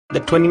The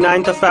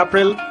 29th of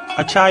April,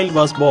 a child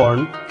was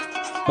born,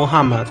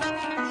 Muhammad,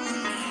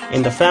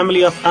 in the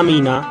family of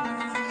Amina,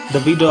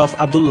 the widow of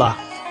Abdullah.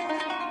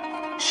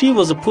 She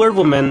was a poor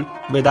woman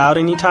without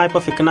any type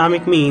of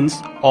economic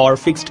means or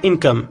fixed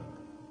income.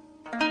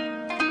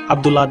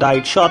 Abdullah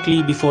died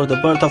shortly before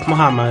the birth of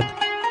Muhammad.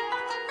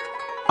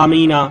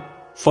 Amina,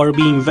 for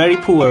being very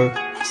poor,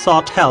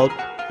 sought help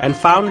and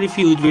found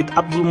refuge with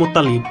Abdul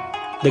Muttalib,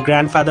 the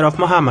grandfather of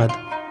Muhammad,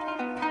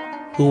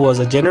 who was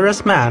a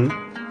generous man,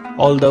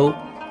 although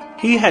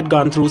he had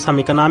gone through some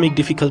economic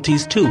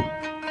difficulties too.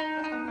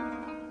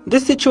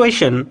 This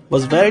situation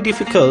was very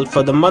difficult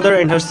for the mother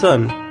and her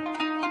son.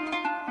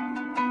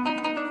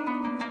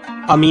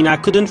 Amina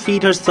couldn't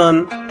feed her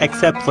son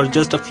except for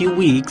just a few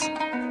weeks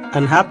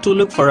and had to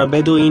look for a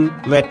Bedouin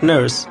wet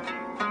nurse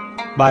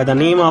by the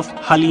name of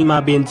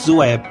Halima bint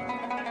Zuaib,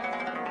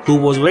 who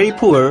was very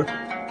poor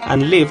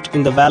and lived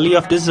in the Valley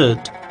of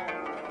Desert.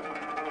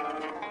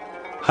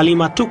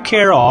 Halima took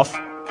care of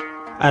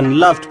and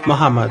loved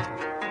Muhammad.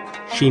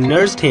 She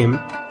nursed him,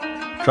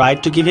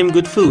 tried to give him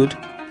good food,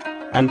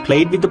 and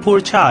played with the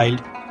poor child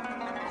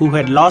who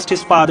had lost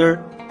his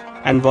father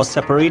and was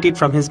separated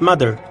from his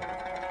mother.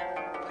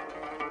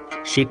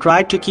 She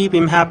tried to keep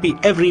him happy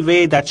every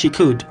way that she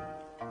could,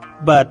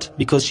 but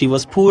because she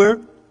was poor,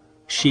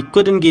 she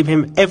couldn't give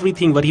him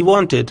everything what he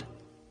wanted.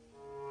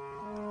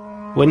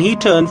 When he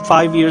turned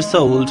 5 years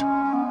old,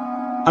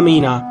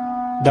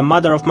 Amina, the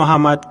mother of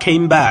Muhammad,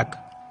 came back,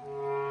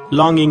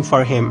 longing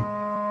for him.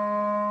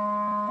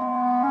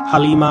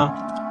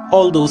 Halima,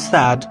 although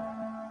sad,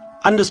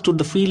 understood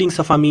the feelings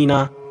of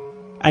Amina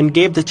and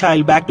gave the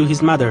child back to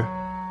his mother.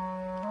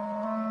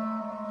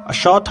 A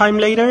short time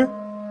later,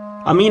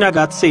 Amina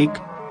got sick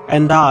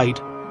and died,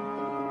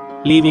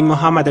 leaving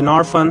Muhammad an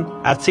orphan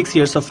at 6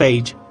 years of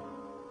age.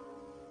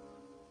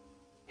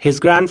 His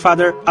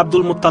grandfather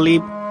Abdul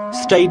Muttalib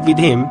stayed with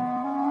him,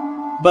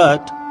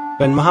 but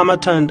when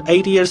Muhammad turned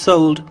 8 years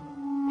old,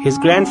 his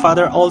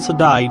grandfather also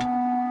died,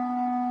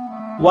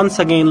 once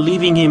again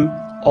leaving him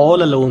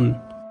all alone.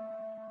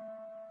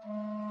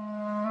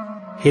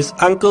 His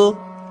uncle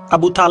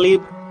Abu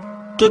Talib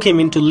took him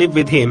in to live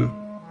with him.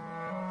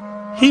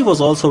 He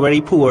was also very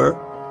poor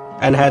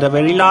and had a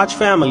very large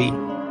family.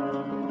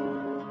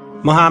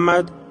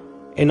 Muhammad,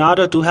 in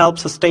order to help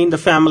sustain the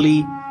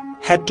family,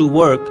 had to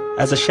work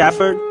as a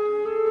shepherd,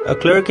 a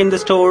clerk in the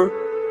store,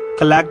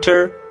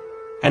 collector,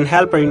 and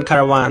helper in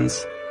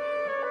caravans.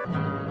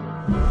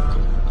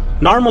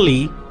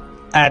 Normally,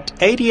 at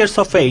 8 years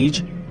of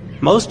age,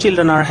 most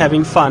children are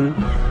having fun,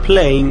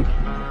 playing,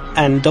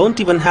 and don't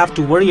even have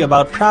to worry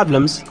about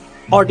problems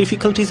or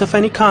difficulties of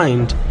any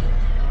kind.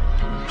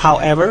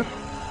 However,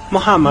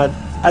 Muhammad,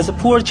 as a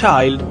poor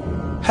child,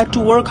 had to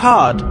work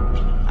hard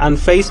and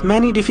face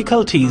many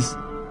difficulties.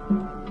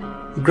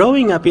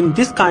 Growing up in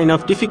this kind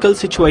of difficult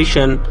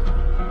situation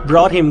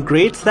brought him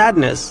great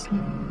sadness,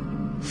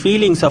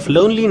 feelings of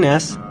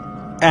loneliness,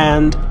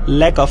 and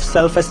lack of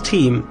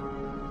self-esteem.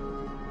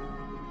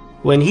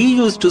 When he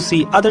used to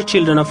see other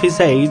children of his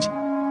age,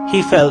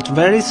 he felt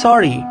very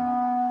sorry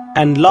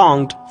and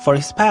longed for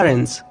his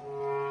parents.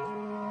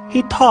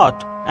 He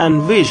thought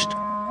and wished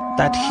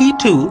that he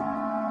too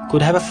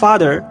could have a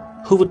father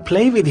who would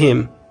play with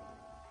him,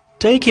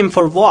 take him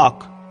for a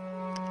walk,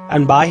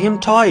 and buy him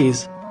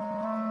toys.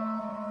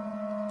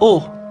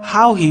 Oh,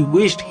 how he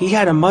wished he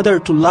had a mother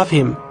to love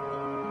him,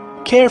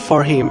 care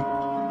for him,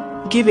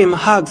 give him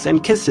hugs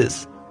and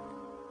kisses,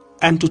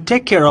 and to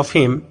take care of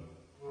him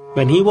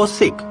when he was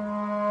sick,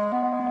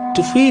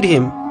 to feed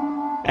him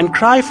and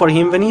cry for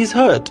him when he is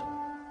hurt.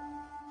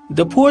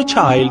 The poor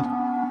child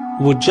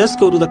would just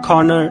go to the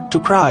corner to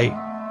cry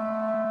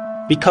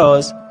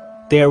because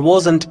there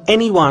wasn't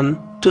anyone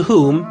to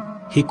whom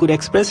he could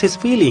express his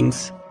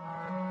feelings.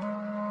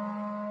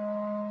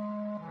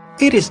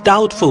 It is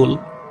doubtful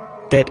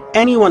that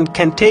anyone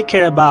can take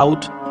care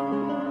about,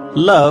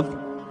 love,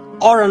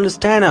 or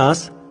understand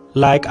us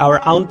like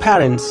our own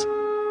parents.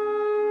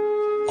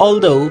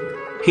 Although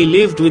he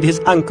lived with his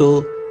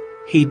uncle,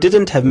 he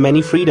didn't have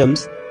many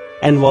freedoms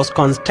and was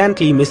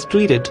constantly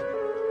mistreated.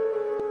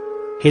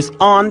 His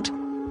aunt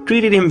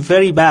treated him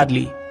very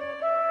badly.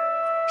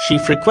 She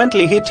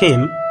frequently hit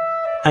him,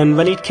 and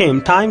when it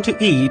came time to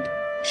eat,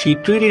 she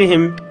treated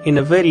him in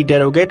a very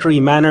derogatory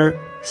manner,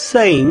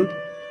 saying,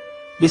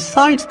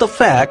 "Besides the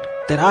fact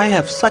that I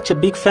have such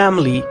a big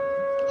family,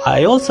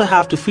 I also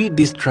have to feed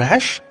this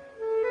trash?"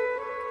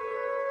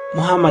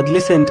 Muhammad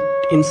listened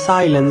in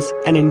silence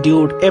and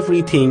endured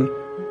everything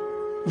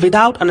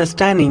without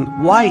understanding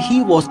why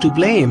he was to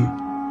blame,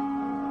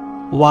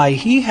 why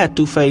he had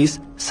to face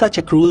such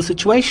a cruel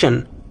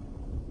situation.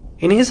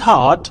 In his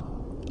heart,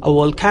 a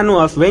volcano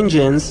of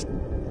vengeance,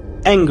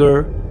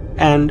 anger,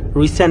 and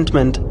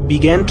resentment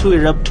began to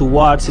erupt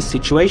towards his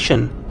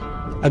situation,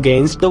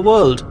 against the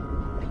world,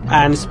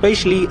 and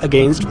especially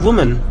against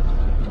women,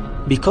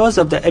 because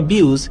of the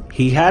abuse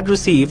he had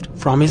received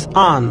from his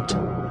aunt.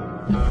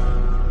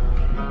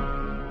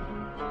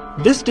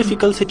 This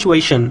difficult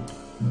situation,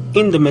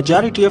 in the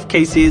majority of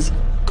cases,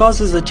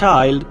 causes a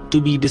child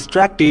to be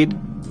distracted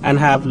and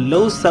have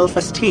low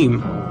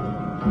self-esteem,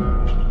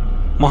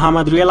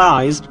 Muhammad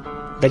realized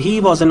that he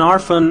was an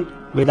orphan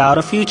without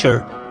a future,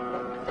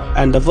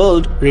 and the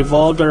world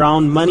revolved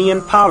around money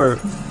and power.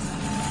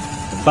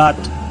 But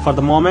for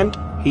the moment,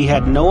 he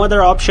had no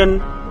other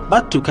option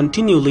but to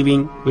continue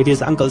living with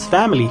his uncle's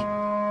family.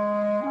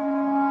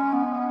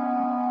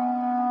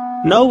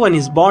 No one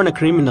is born a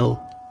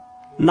criminal,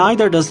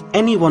 neither does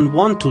anyone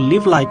want to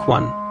live like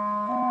one.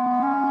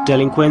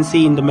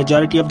 Delinquency in the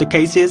majority of the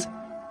cases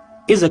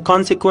is a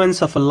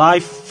consequence of a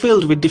life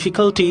filled with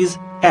difficulties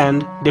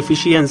and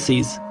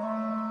deficiencies.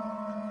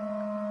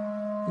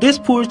 This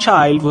poor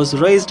child was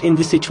raised in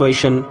this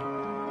situation,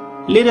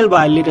 little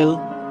by little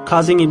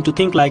causing him to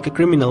think like a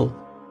criminal.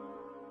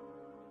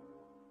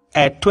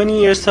 At 20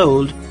 years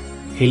old,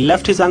 he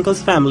left his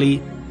uncle's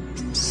family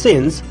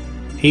since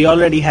he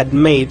already had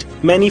made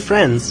many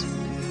friends.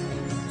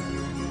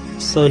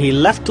 So he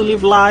left to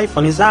live life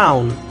on his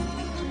own.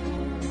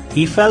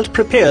 He felt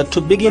prepared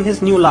to begin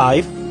his new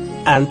life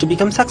and to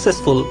become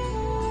successful,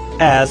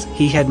 as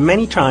he had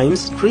many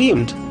times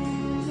dreamed.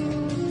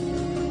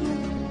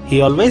 He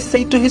always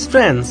said to his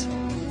friends,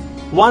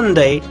 "One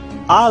day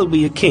I'll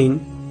be a king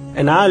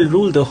and I'll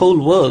rule the whole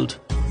world.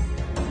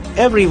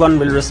 Everyone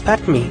will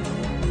respect me,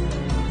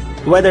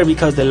 whether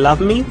because they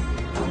love me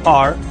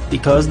or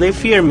because they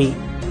fear me.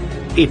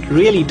 It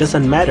really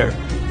doesn't matter."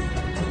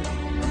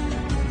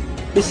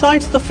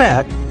 Besides the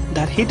fact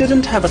that he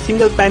didn't have a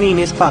single penny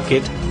in his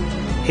pocket,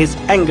 his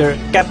anger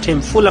kept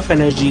him full of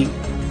energy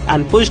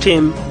and pushed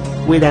him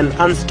with an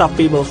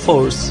unstoppable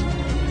force.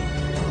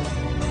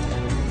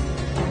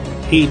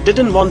 He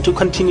didn't want to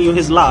continue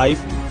his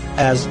life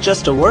as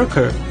just a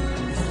worker.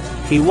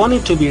 He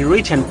wanted to be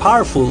rich and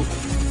powerful.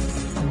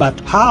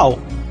 But how?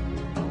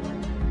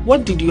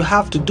 What did you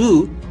have to do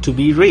to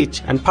be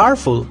rich and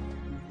powerful?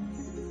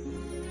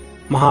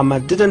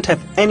 Muhammad didn't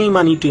have any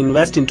money to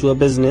invest into a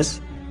business,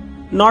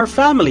 nor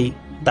family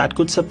that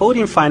could support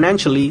him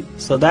financially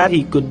so that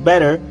he could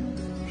better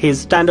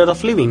his standard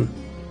of living.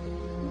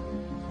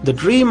 The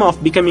dream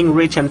of becoming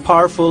rich and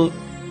powerful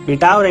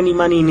without any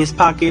money in his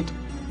pocket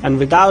and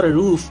without a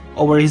roof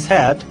over his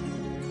head,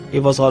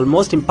 it was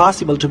almost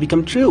impossible to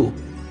become true.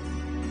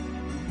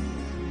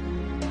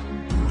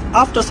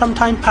 After some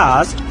time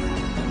passed,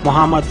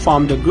 Muhammad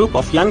formed a group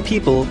of young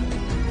people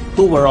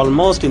who were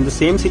almost in the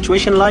same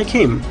situation like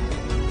him.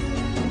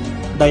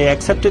 They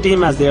accepted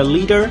him as their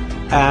leader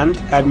and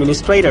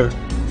administrator.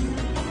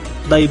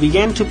 They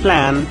began to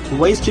plan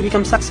ways to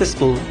become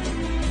successful.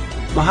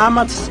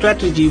 Muhammad's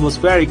strategy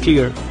was very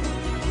clear: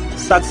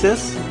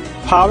 success,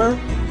 power,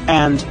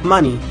 and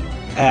money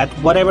at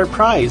whatever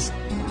price.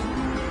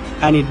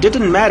 And it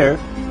didn't matter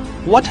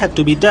what had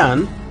to be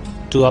done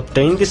to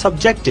obtain this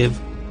objective.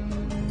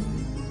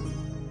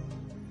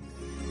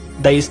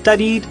 They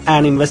studied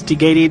and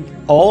investigated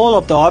all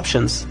of the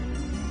options.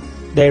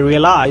 They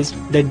realized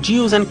that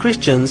Jews and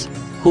Christians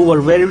who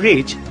were very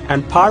rich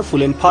and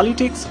powerful in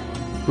politics,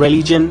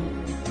 religion,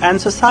 and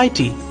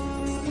society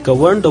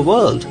governed the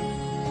world.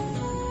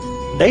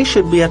 They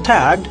should be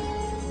attacked,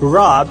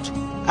 robbed,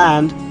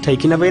 and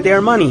taken away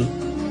their money.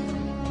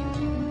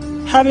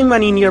 Having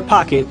money in your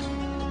pocket,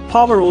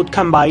 power would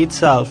come by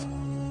itself.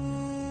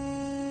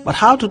 But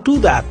how to do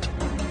that?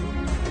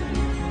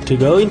 To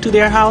go into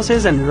their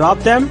houses and rob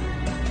them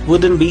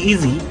wouldn't be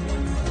easy,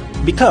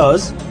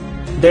 because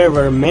there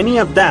were many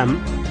of them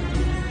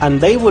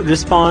and they would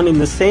respond in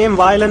the same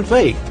violent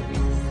way.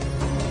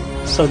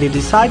 So they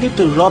decided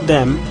to rob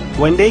them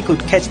when they could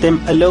catch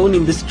them alone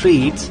in the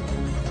streets,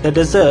 the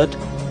desert,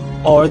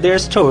 or their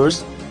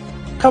stores,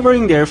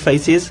 covering their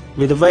faces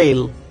with a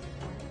veil.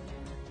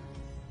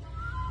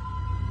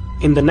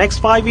 In the next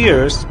 5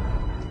 years,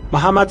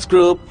 Muhammad's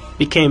group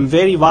became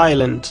very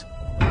violent,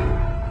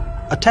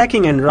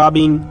 attacking and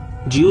robbing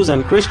Jews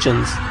and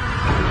Christians.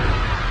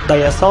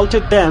 They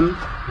assaulted them,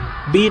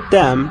 beat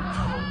them,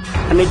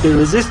 and if they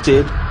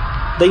resisted,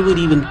 they would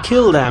even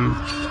kill them.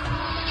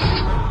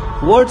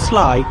 Words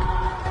like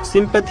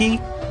sympathy,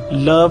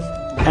 love,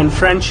 and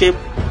friendship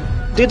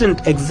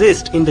didn't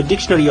exist in the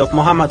dictionary of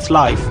Muhammad's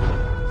life.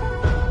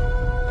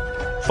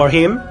 For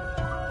him,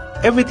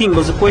 everything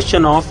was a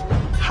question of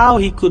how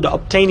he could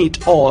obtain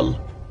it all.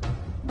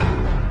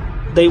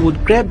 They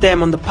would grab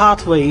them on the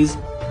pathways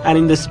and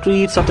in the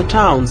streets of the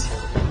towns,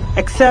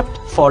 except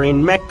for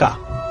in Mecca,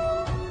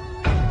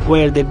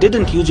 where they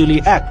didn't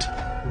usually act.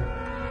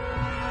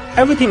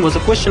 Everything was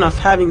a question of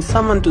having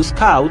someone to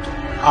scout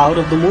out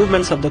of the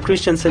movements of the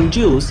Christians and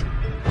Jews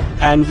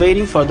and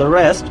waiting for the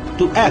rest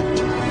to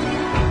act.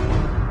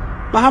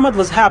 Muhammad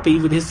was happy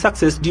with his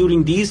success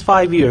during these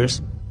 5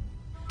 years,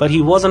 but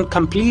he wasn't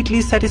completely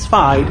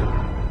satisfied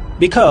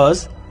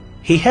because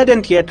he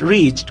hadn't yet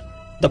reached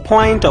the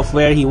point of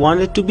where he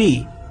wanted to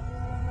be.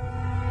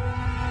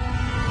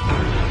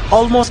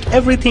 Almost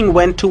everything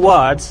went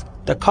towards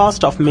the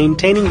cost of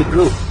maintaining the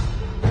group.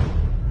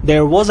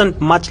 There wasn't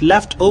much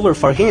left over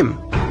for him.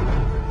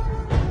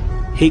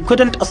 He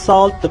couldn't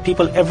assault the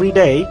people every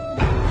day.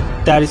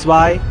 That is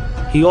why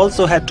he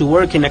also had to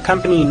work in a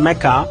company in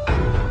Mecca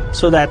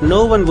so that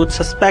no one would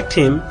suspect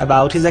him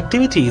about his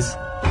activities.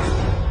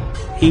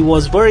 He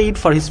was worried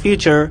for his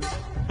future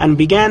and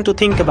began to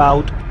think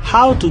about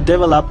how to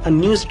develop a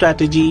new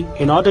strategy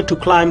in order to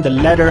climb the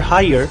ladder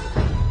higher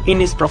in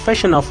his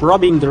profession of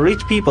robbing the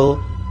rich people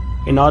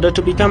in order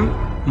to become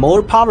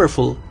more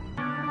powerful.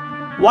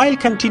 While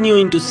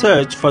continuing to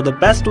search for the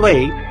best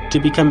way to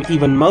become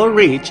even more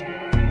rich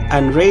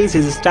and raise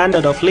his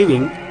standard of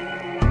living,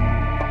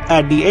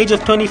 at the age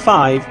of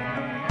 25,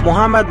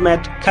 Muhammad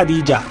met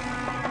Khadija,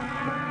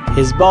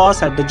 his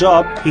boss at the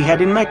job he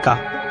had in Mecca,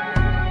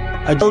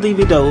 a wealthy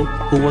widow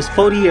who was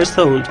 40 years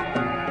old,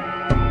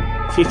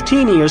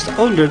 15 years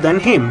older than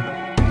him.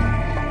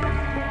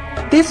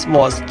 This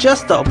was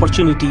just the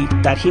opportunity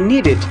that he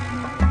needed.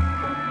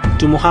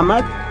 To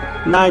Muhammad,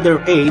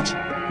 neither age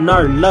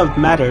nor love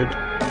mattered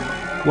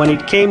when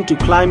it came to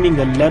climbing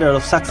the ladder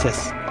of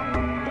success.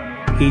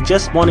 He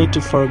just wanted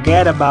to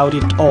forget about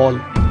it all.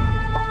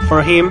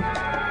 For him,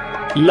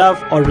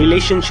 love or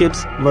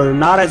relationships were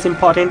not as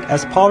important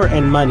as power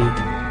and money.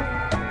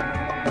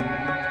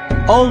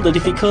 All the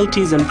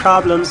difficulties and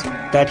problems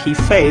that he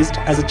faced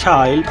as a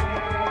child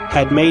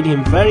had made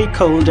him very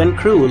cold and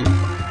cruel.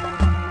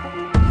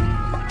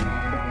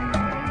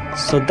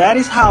 So that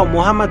is how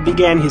Muhammad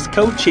began his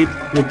courtship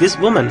with this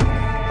woman.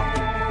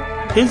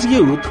 His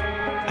youth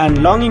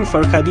and longing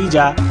for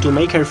Khadija to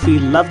make her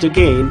feel loved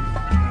again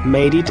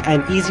made it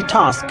an easy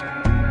task.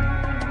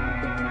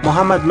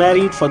 Muhammad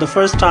married for the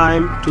first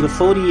time to the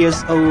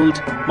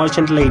 40-year-old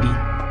merchant lady.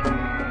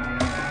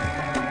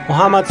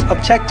 Muhammad's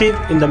objective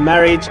in the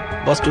marriage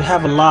was to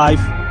have a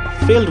life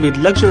filled with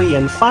luxury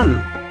and fun,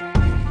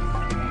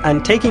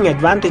 and taking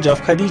advantage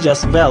of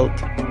Khadija's wealth,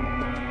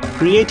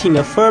 creating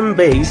a firm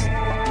base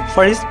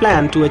for his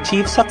plan to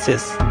achieve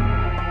success.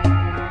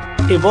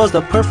 It was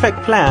the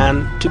perfect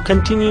plan to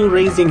continue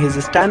raising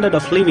his standard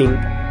of living,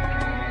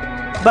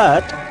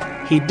 but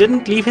he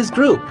didn't leave his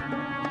group.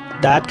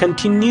 That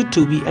continued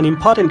to be an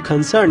important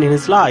concern in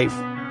his life.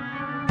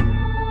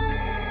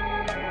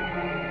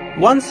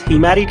 Once he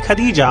married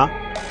Khadija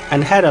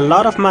and had a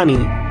lot of money,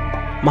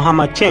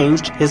 Muhammad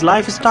changed his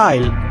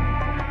lifestyle.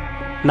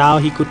 Now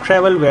he could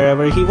travel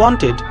wherever he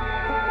wanted,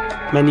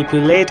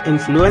 manipulate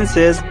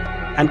influences,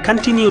 and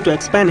continue to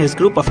expand his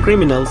group of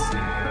criminals.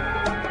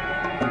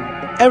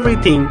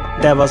 Everything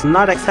that was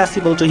not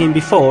accessible to him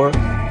before,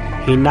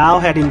 he now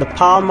had in the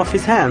palm of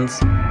his hands.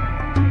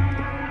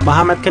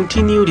 Muhammad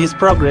continued his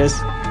progress,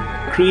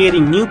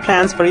 creating new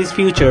plans for his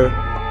future.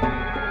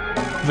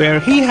 Where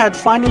he had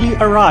finally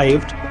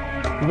arrived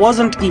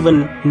wasn't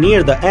even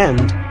near the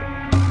end.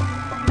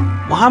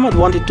 Muhammad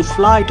wanted to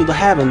fly to the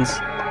heavens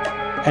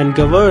and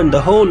govern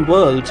the whole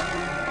world.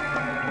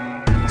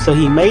 So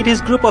he made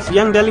his group of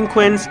young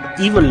delinquents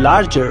even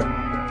larger,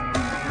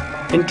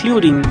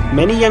 including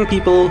many young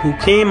people who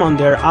came on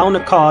their own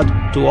accord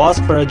to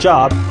ask for a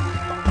job,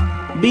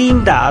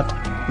 being that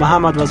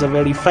Muhammad was a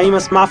very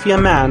famous mafia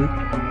man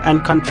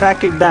and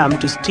contracted them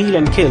to steal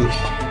and kill.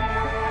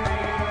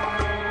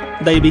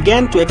 They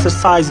began to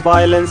exercise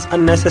violence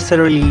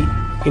unnecessarily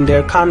in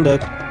their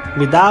conduct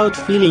without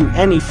feeling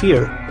any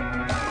fear.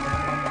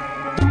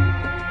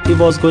 He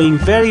was going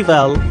very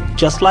well,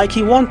 just like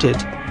he wanted.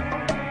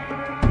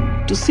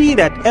 To see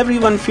that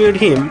everyone feared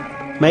him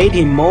made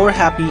him more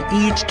happy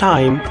each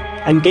time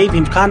and gave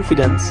him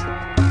confidence.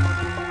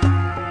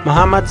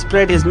 Muhammad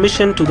spread his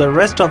mission to the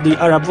rest of the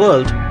Arab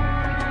world,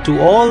 to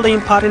all the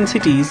important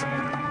cities,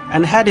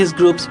 and had his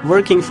groups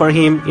working for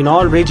him in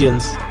all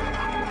regions.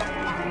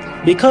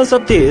 Because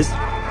of this,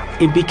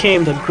 it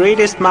became the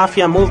greatest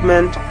mafia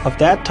movement of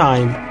that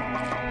time.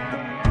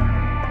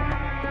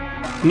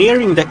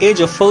 Nearing the age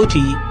of 40,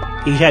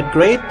 he had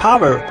great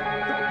power,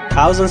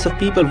 thousands of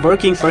people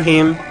working for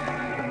him,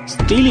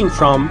 stealing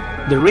from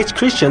the rich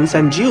Christians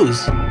and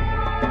Jews.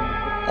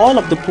 All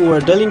of the poor,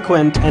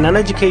 delinquent, and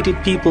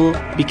uneducated people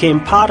became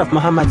part of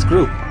Muhammad's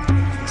group,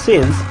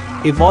 since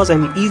it was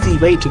an easy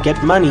way to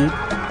get money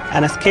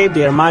and escape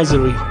their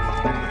misery.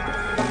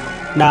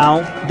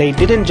 Now, they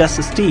didn't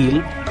just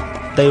steal,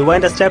 they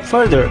went a step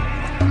further.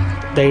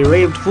 They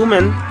raped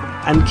women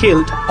and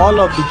killed all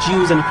of the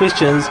Jews and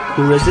Christians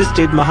who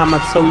resisted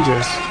Muhammad's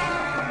soldiers.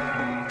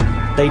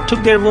 They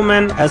took their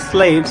women as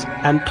slaves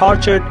and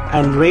tortured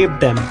and raped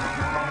them.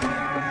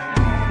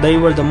 They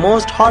were the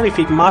most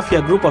horrific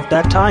mafia group of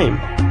that time.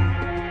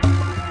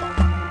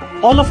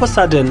 All of a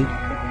sudden,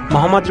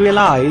 Muhammad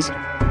realized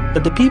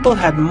that the people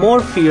had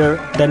more fear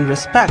than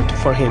respect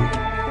for him,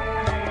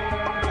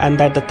 and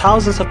that the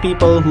thousands of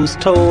people who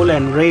stole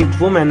and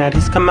raped women at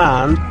his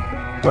command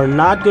were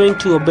not going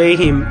to obey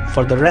him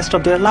for the rest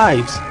of their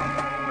lives.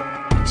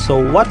 So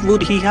what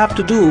would he have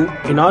to do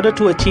in order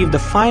to achieve the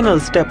final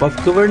step of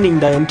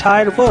governing the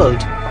entire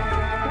world?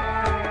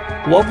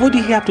 What would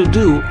he have to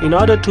do in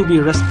order to be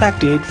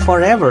respected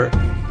forever,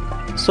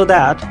 so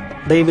that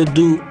they would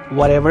do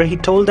whatever he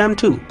told them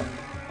to?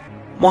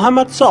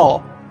 Muhammad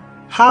saw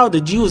how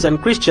the Jews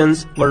and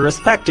Christians were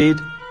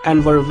respected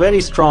and were very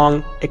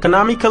strong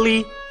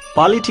economically,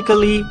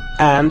 politically,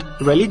 and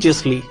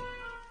religiously.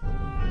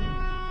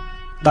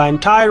 The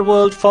entire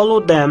world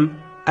followed them,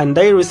 and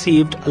they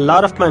received a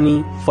lot of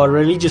money for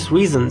religious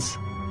reasons.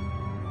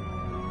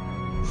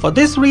 For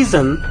this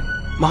reason,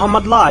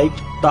 Muhammad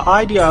liked the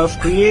idea of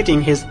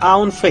creating his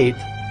own faith,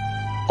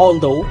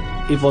 although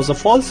it was a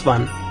false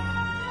one.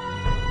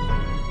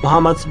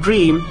 Muhammad's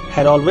dream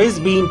had always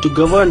been to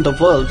govern the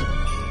world.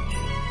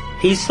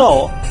 He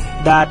saw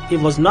that it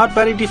was not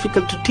very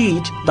difficult to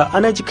teach the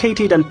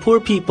uneducated and poor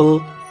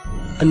people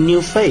a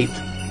new faith.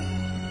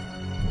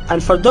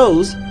 And for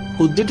those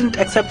who didn't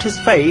accept his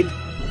faith,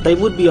 they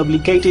would be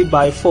obligated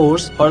by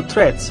force or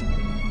threats,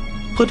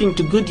 putting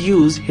to good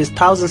use his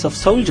thousands of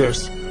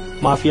soldiers,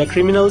 mafia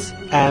criminals,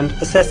 and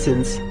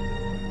assassins.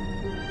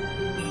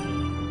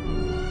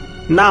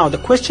 Now the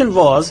question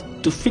was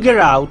to figure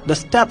out the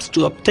steps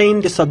to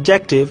obtain this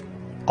objective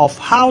of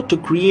how to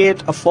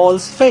create a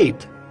false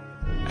faith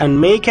and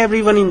make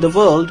everyone in the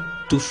world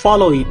to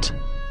follow it.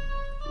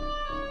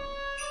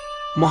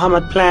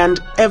 Muhammad planned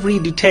every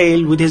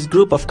detail with his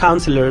group of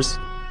counselors.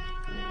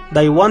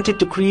 They wanted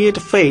to create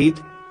a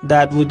faith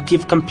that would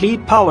give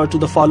complete power to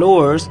the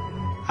followers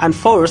and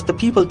force the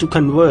people to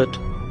convert.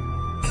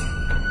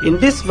 In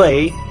this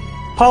way,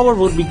 power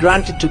would be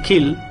granted to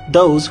kill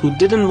those who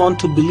didn't want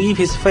to believe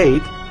his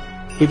faith,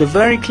 with a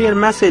very clear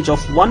message of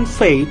one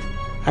faith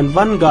and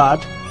one God,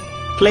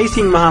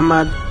 placing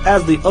Muhammad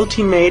as the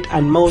ultimate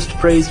and most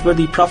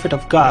praiseworthy prophet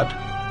of God.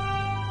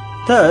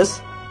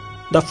 Thus,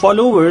 the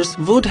followers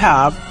would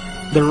have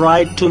the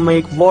right to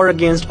make war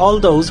against all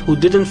those who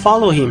didn't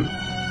follow him.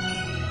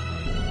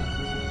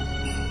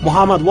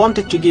 Muhammad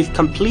wanted to give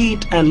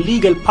complete and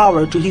legal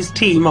power to his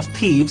team of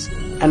thieves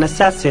and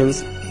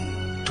assassins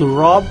to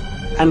rob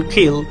and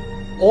kill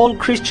all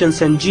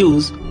Christians and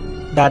Jews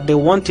that they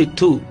wanted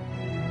to,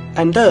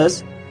 and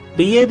thus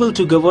be able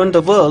to govern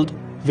the world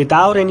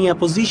without any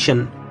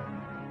opposition.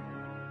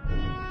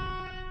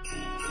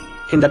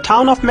 In the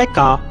town of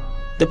Mecca,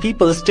 the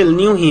people still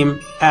knew him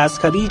as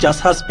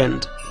Khadija's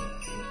husband.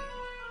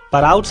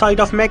 But outside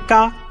of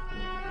Mecca,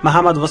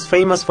 Muhammad was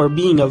famous for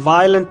being a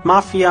violent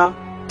mafia,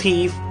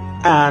 thief,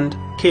 and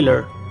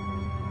killer.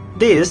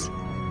 This,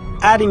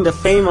 adding the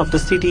fame of the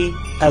city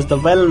as the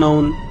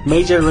well-known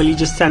major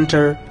religious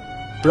center,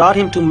 brought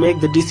him to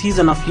make the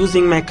decision of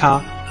using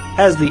Mecca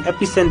as the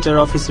epicenter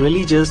of his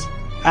religious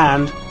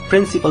and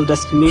principal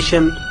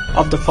destination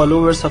of the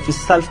followers of his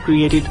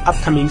self-created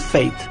upcoming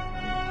faith.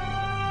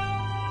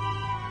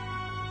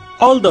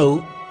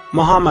 Although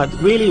Muhammad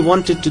really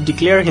wanted to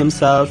declare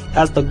himself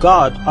as the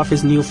god of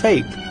his new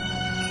faith,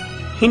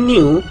 he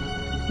knew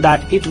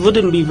that it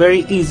wouldn't be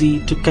very easy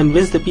to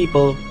convince the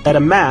people that a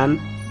man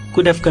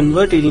could have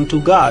converted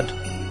into God.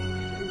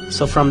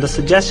 So from the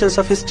suggestions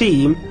of his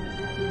team,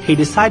 he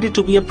decided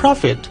to be a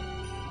prophet,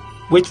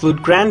 which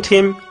would grant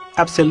him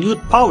absolute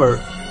power.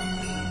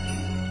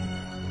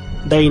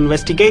 They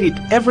investigated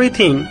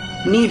everything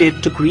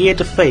needed to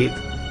create a faith: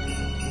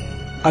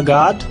 a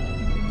God,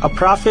 a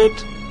prophet,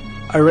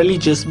 a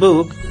religious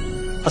book,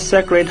 a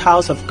sacred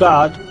house of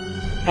God,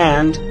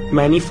 and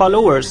many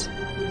followers.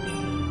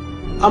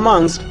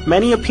 Amongst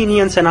many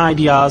opinions and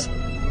ideas,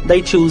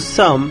 they chose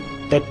some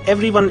that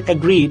everyone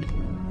agreed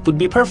would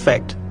be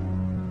perfect.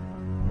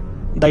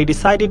 They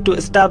decided to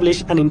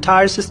establish an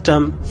entire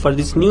system for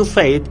this new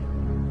faith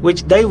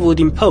which they would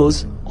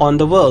impose on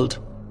the world.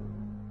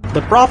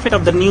 The prophet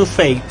of the new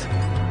faith.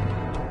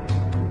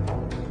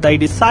 They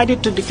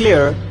decided to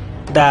declare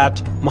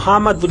that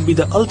Muhammad would be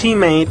the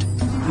ultimate,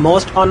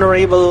 most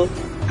honorable,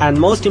 and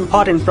most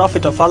important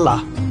prophet of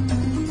Allah.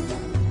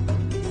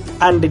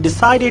 And they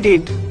decided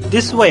it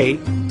this way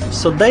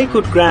so they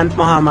could grant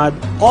Muhammad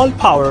all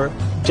power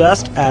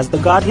just as the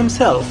God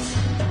himself.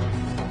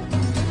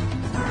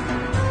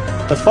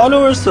 The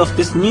followers of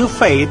this new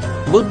faith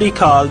would be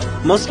called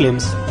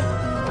Muslims.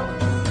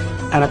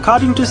 And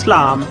according to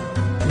Islam,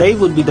 they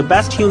would be the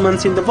best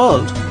humans in the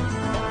world.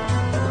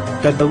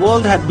 That the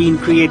world had been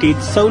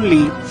created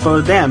solely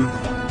for them,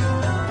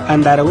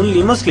 and that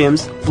only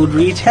Muslims would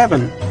reach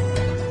heaven.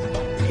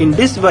 In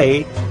this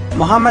way,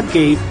 Muhammad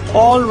gave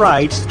all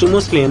rights to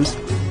Muslims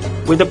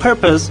with the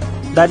purpose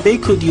that they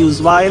could use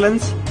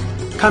violence,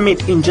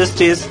 commit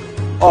injustice,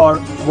 or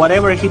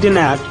whatever hidden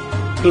act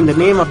in the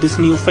name of this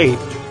new faith,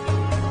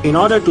 in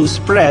order to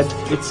spread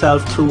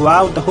itself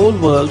throughout the whole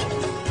world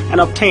and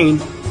obtain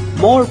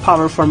more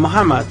power for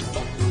Muhammad.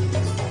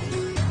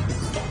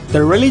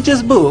 The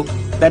religious book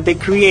that they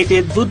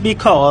created would be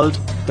called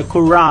the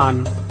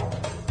Quran,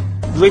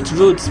 which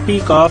would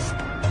speak of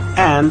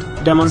and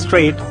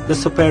demonstrate the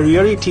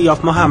superiority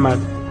of Muhammad.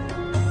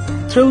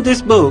 Through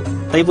this book,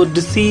 they would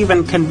deceive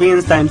and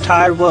convince the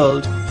entire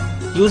world,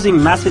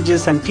 using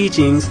messages and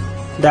teachings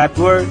that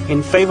were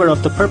in favor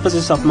of the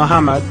purposes of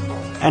Muhammad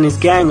and his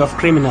gang of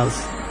criminals.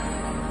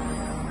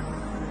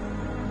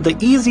 The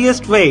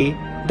easiest way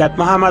that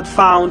Muhammad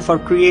found for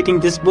creating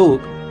this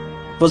book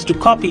was to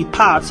copy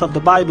parts of the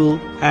Bible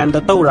and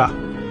the Torah.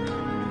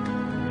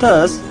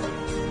 Thus,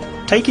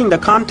 taking the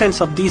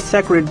contents of these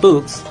sacred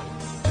books,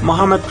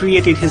 Muhammad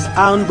created his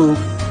own book,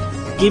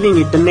 giving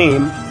it the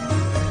name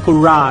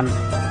Quran.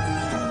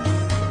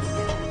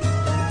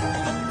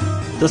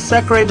 The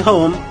sacred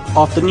home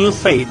of the new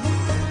faith.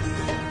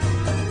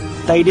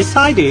 They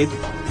decided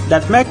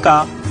that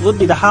Mecca would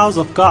be the house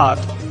of God,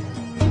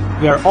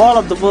 where all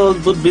of the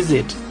world would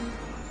visit.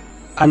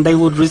 and they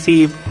would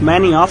receive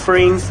many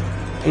offerings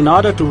in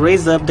order to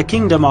raise up the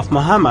kingdom of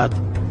Muhammad.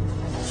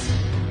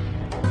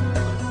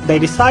 They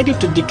decided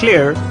to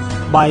declare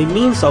by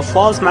means of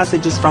false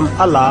messages from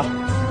Allah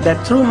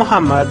that through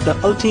Muhammad, the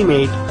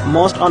ultimate,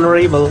 most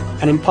honorable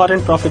and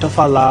important prophet of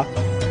Allah,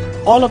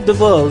 all of the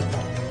world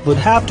would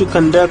have to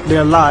conduct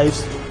their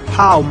lives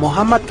how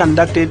Muhammad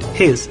conducted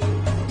his.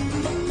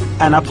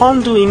 And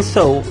upon doing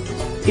so,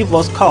 it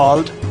was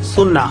called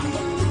Sunnah.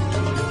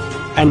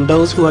 And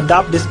those who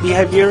adopt this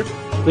behavior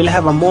will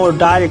have a more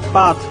direct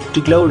path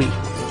to glory.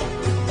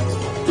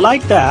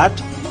 Like that,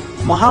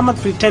 Muhammad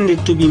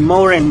pretended to be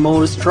more and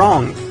more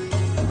strong,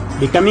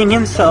 becoming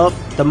himself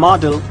the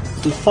model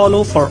to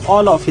follow for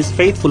all of his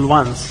faithful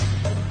ones.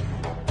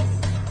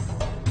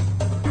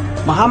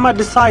 Muhammad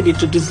decided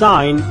to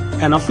design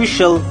an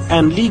official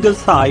and legal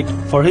site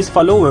for his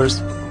followers,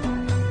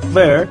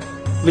 where,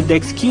 with the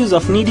excuse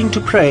of needing to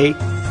pray,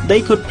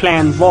 they could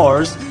plan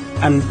wars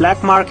and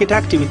black market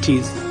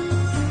activities.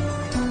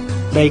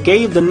 They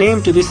gave the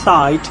name to the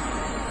site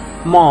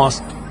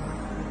Mosque,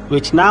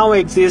 which now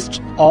exists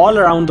all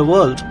around the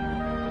world.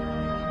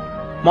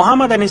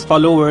 Muhammad and his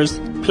followers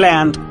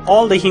planned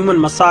all the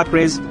human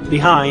massacres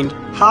behind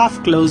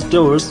half-closed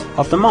doors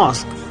of the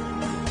mosque.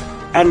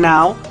 And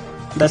now,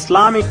 the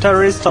Islamic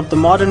terrorists of the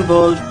modern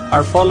world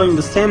are following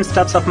the same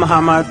steps of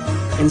Muhammad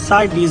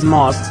inside these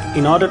mosques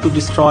in order to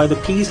destroy the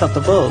peace of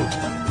the world.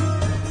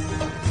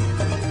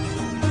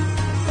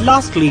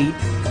 Lastly,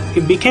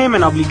 it became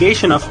an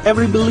obligation of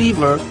every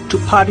believer to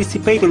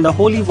participate in the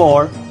holy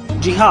war,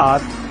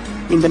 jihad,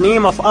 in the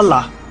name of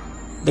Allah,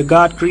 the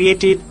God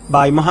created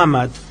by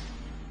Muhammad.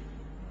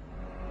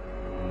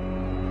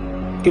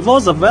 It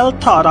was a well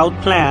thought out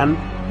plan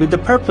with the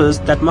purpose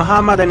that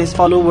Muhammad and his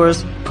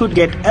followers could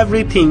get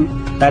everything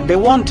that they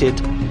wanted.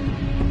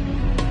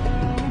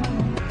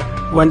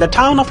 When the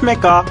town of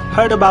Mecca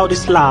heard about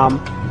Islam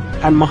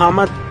and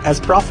Muhammad as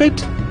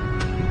prophet,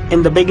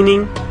 in the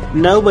beginning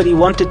nobody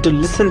wanted to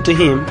listen to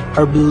him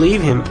or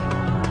believe him.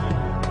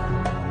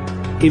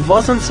 It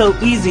wasn't so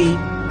easy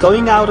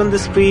going out on the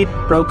street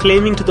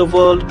proclaiming to the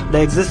world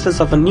the existence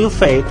of a new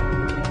faith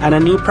and a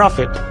new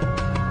prophet.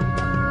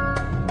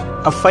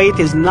 A faith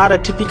is not a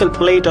typical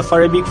plate of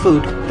Arabic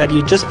food that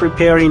you just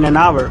prepare in an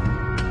hour.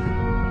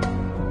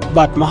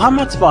 But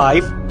Muhammad's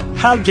wife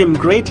helped him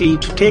greatly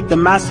to take the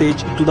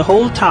message to the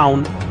whole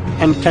town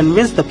and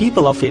convince the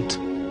people of it.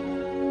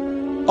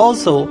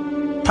 Also,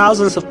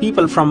 thousands of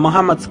people from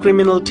Muhammad's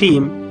criminal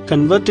team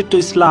converted to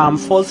Islam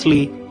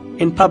falsely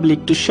in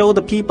public to show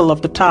the people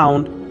of the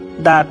town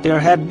that there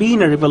had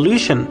been a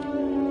revolution,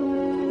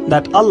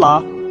 that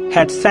Allah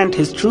had sent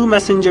His true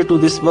messenger to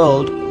this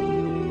world,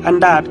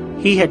 and that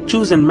He had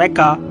chosen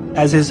Mecca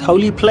as His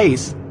holy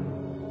place.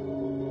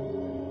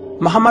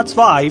 Muhammad's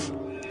wife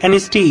and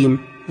his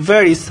team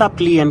very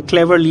subtly and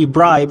cleverly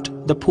bribed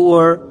the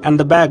poor and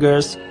the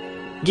beggars,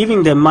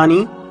 giving them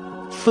money,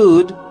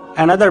 food,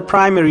 and other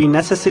primary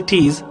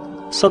necessities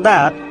so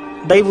that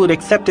they would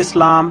accept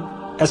Islam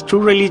as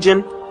true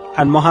religion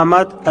and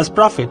Muhammad as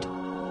prophet.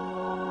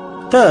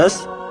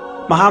 Thus,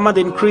 Muhammad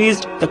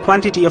increased the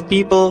quantity of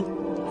people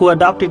who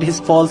adopted his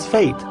false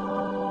faith.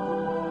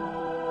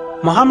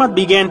 Muhammad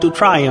began to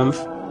triumph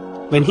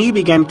when he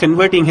began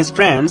converting his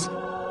friends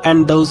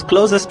and those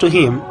closest to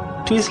him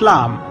to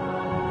Islam.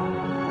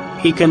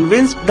 He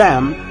convinced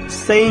them,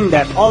 saying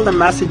that all the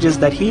messages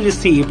that he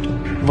received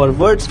were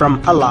words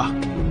from Allah.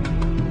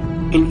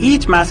 In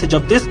each message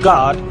of this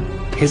God,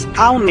 his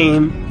own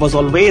name was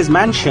always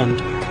mentioned,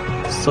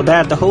 so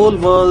that the whole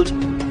world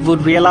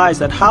would realize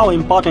that how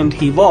important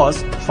he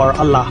was for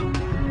Allah.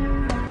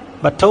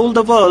 But told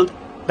the world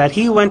that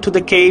he went to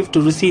the cave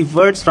to receive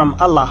words from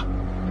Allah,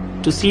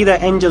 to see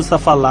the angels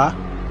of Allah,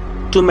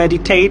 to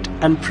meditate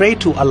and pray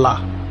to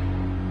Allah.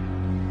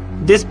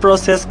 This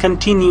process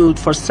continued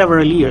for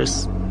several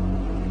years,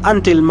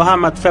 until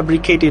Muhammad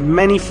fabricated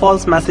many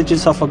false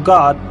messages of a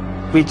God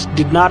which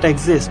did not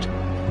exist,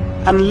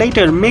 and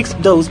later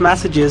mixed those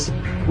messages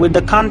with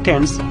the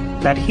contents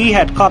that he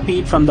had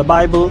copied from the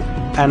Bible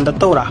and the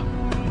Torah.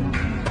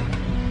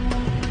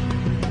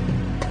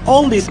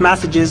 All these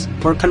messages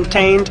were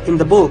contained in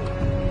the book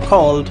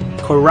called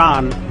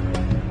Quran,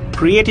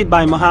 created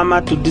by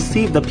Muhammad to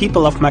deceive the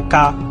people of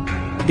Mecca,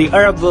 the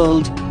Arab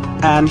world,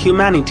 and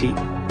humanity.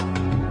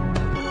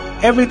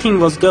 Everything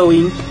was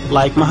going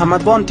like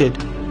Muhammad wanted.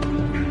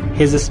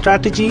 His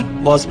strategy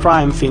was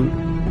triumphing.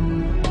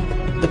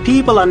 The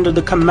people under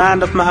the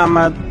command of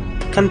Muhammad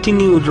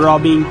continued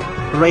robbing,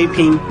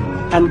 raping,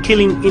 and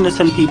killing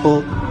innocent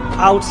people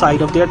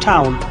outside of their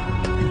town.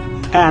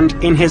 And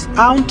in his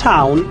own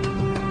town,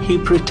 he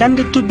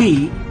pretended to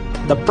be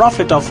the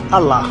Prophet of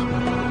Allah.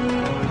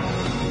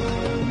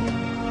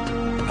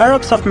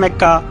 Arabs of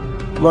Mecca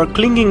were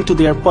clinging to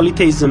their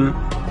polytheism,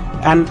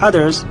 and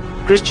others,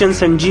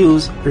 Christians and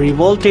Jews,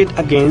 revolted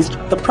against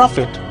the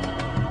Prophet.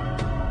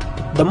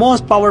 The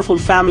most powerful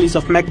families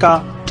of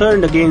Mecca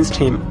turned against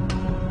him.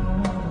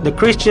 The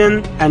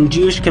Christian and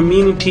Jewish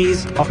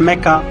communities of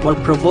Mecca were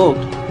provoked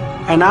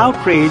and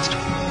outraged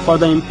for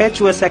the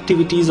impetuous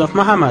activities of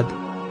Muhammad.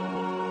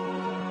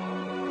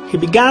 he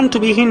began to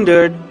be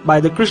hindered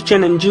by the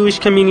Christian and Jewish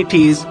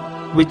communities,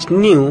 which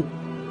knew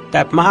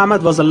that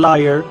Muhammad was a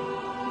liar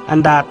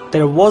and that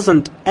there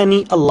wasn't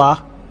any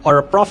Allah or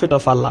a prophet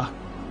of Allah.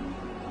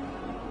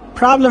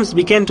 Problems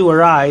began to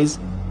arise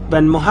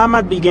when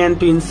Muhammad began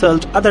to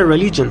insult other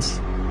religions.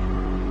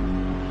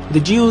 The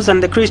Jews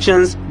and the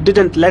Christians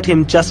didn't let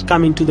him just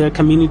come into their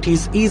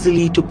communities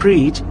easily to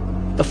preach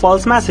the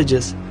false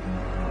messages.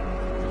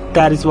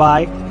 That is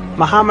why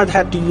Muhammad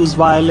had to use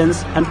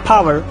violence and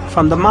power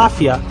from the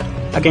mafia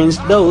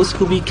against those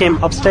who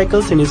became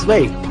obstacles in his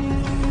way.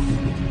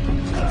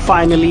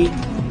 Finally,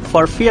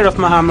 for fear of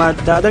Muhammad,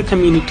 the other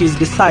communities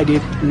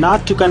decided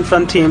not to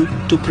confront him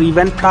to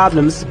prevent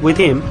problems with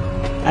him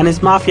and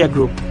his mafia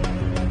group.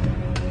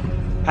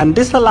 And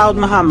this allowed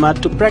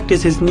Muhammad to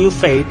practice his new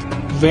faith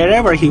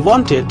wherever he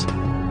wanted.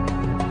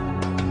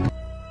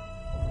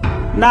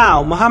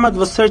 Now Muhammad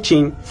was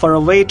searching for a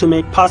way to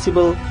make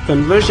possible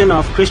conversion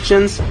of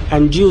Christians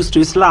and Jews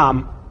to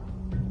Islam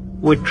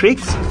with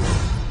tricks,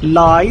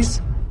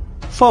 lies,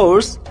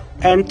 force,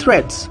 and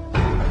threats.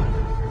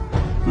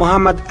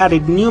 Muhammad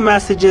added new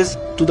messages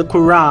to the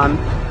Quran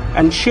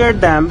and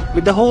shared them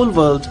with the whole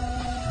world.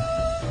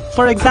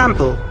 For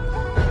example,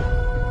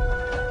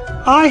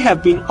 I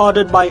have been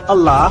ordered by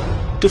Allah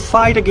to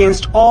fight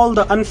against all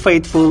the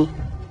unfaithful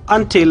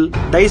until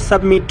they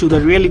submit to the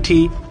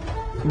reality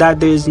that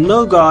there is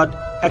no God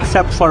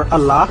except for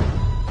Allah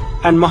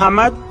and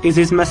Muhammad is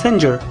his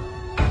messenger.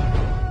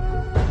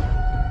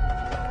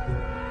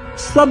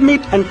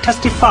 Submit and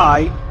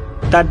testify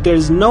that there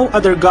is no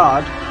other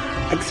God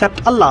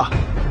except Allah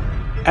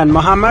and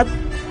Muhammad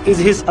is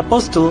his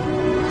apostle,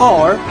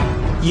 or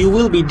you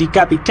will be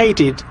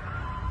decapitated.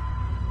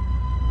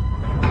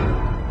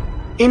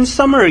 In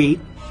summary,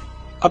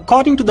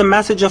 according to the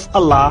message of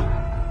Allah,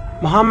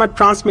 Muhammad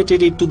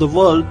transmitted it to the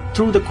world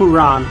through the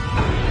Quran.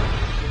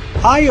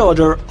 I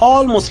order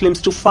all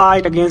Muslims to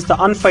fight against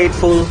the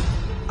unfaithful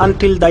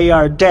until they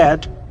are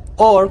dead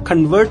or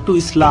convert to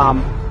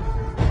Islam.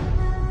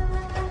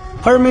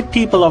 Permit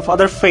people of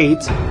other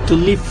faiths to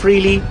live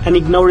freely and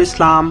ignore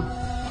Islam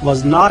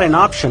was not an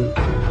option.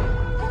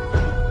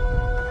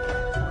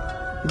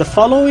 The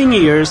following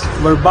years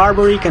were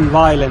barbaric and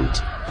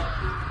violent.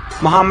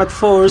 Muhammad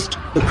forced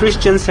the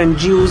Christians and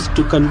Jews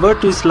to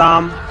convert to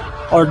Islam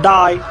or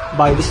die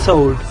by the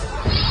sword.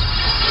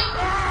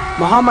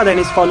 Muhammad and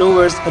his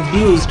followers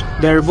abused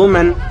their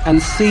women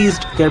and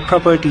seized their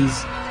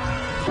properties.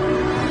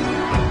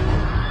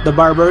 The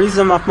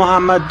barbarism of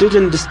Muhammad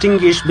didn't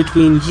distinguish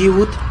between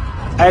youth,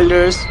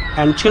 elders,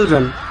 and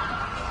children.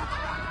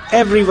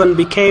 Everyone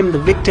became the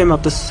victim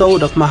of the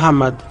sword of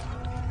Muhammad.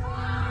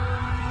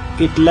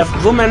 It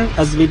left women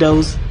as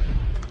widows,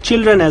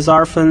 children as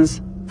orphans,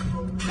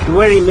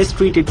 very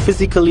mistreated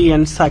physically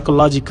and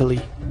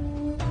psychologically.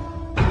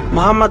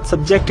 Muhammad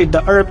subjected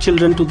the Arab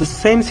children to the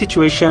same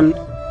situation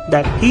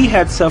that he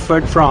had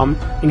suffered from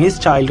in his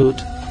childhood,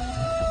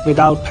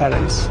 without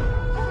parents.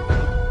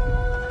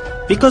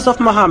 Because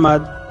of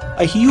Muhammad,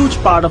 a huge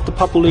part of the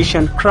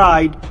population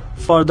cried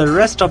for the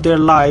rest of their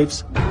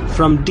lives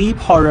from deep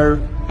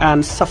horror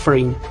and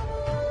suffering.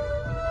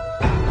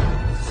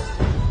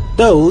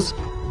 Those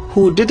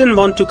who didn't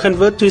want to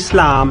convert to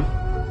Islam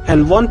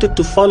and wanted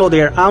to follow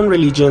their own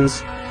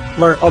religions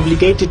were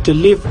obligated to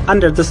live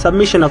under the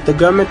submission of the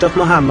government of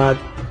Muhammad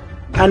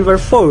and were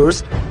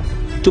forced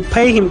to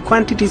pay him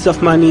quantities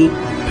of money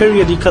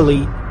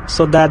periodically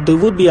so that they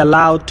would be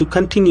allowed to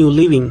continue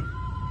living.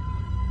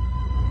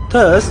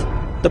 Thus,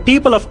 the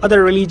people of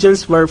other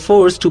religions were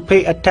forced to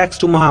pay a tax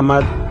to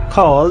Muhammad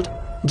called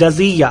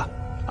jizya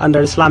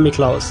under Islamic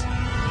laws.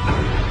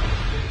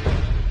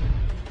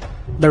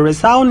 The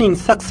resounding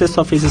success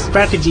of his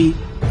strategy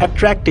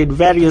attracted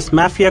various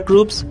mafia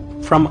groups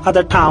from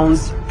other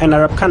towns and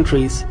Arab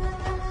countries.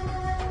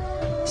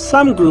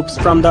 Some groups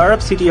from the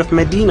Arab city of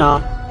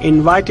Medina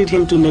invited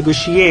him to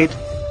negotiate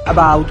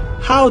about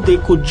how they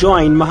could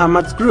join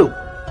Muhammad's group.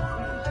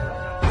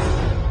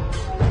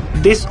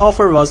 This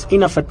offer was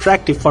enough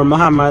attractive for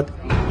Muhammad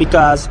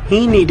because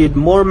he needed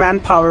more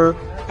manpower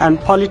and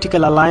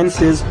political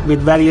alliances with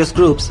various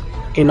groups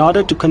in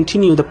order to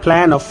continue the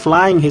plan of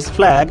flying his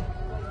flag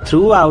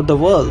throughout the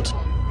world.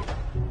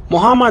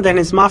 Muhammad and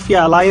his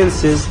mafia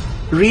alliances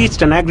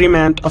reached an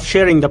agreement of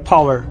sharing the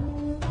power,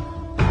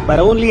 but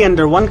only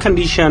under one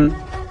condition,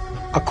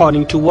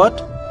 according to what?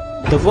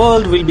 The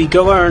world will be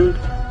governed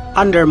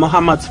under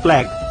Muhammad's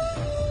flag.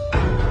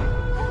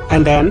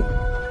 And then,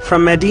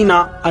 from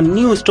Medina, a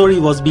new story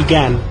was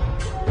began.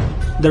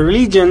 The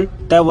religion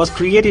that was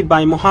created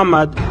by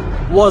Muhammad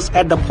was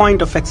at the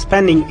point of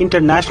expanding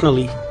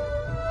internationally,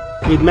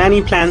 with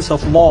many plans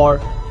of war,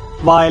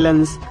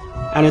 violence,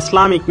 and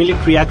Islamic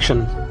military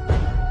action.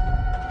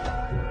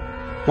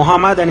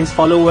 Muhammad and his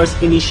followers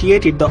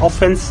initiated the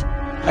offense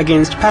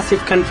against passive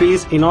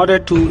countries in order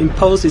to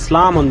impose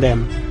Islam on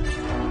them,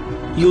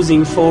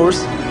 using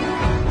force,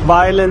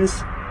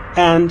 violence,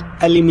 and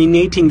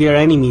eliminating their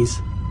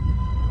enemies.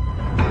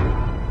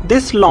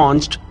 This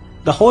launched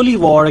the holy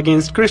war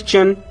against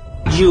Christian,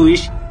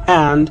 Jewish,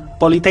 and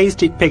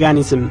polytheistic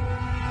paganism.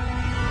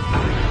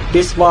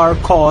 This war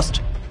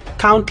cost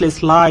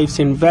countless lives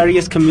in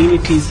various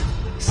communities,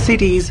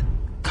 cities,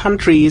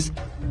 countries,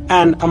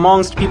 and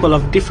amongst people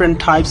of different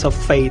types of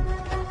faith.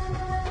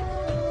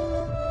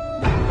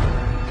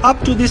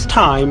 Up to this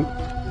time,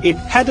 it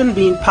hadn't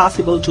been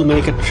possible to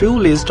make a true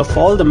list of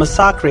all the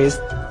massacres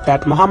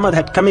that Muhammad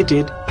had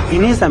committed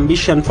in his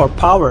ambition for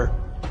power.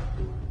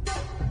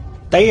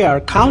 They are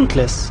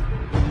countless.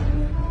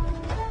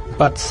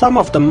 But some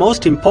of the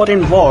most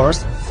important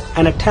wars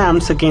and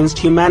attempts against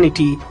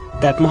humanity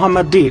that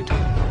Muhammad did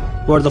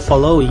were the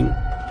following: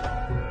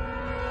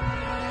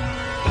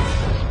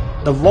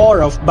 the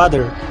War of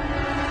Badr,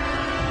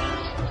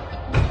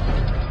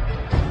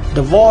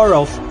 the War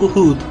of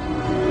Uhud,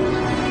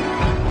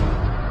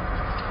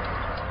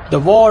 the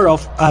War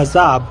of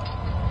Ahzab,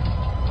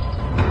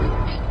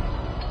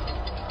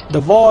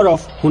 the War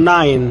of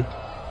Hunayn,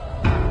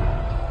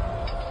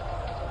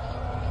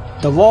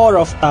 the War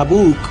of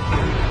Tabuk,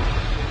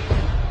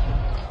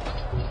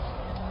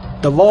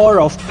 the War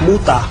of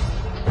Mu'tah.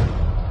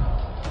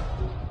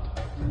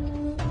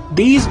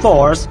 These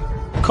wars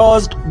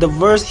caused the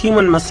worst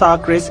human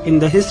massacres in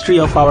the history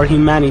of our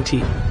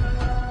humanity.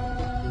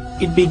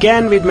 It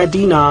began with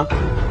Medina,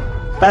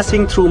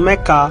 passing through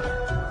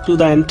Mecca to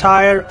the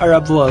entire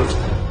Arab world,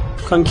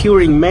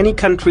 conquering many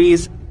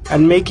countries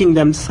and making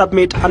them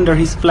submit under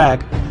his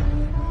flag,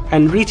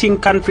 and reaching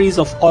countries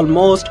of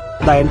almost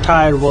the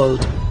entire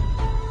world.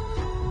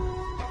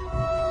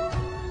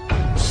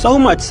 So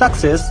much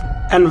success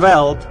and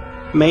wealth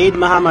made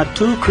Muhammad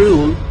too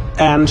cruel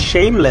and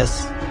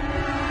shameless.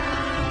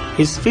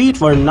 His feet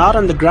were not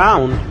on the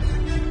ground.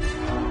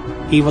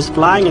 He was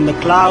flying in the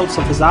clouds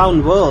of his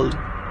own world,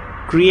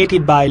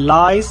 created by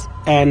lies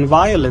and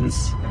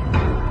violence.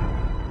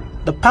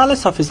 The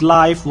palace of his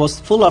life was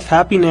full of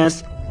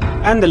happiness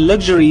and the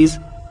luxuries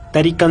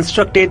that he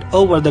constructed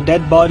over the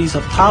dead bodies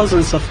of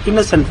thousands of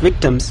innocent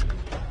victims.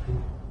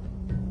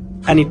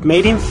 And it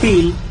made him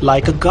feel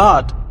like a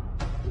god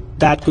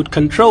that could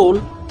control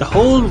the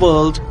whole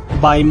world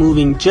by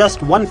moving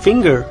just one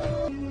finger.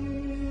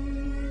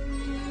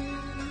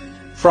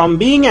 From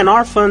being an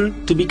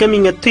orphan to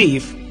becoming a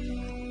thief,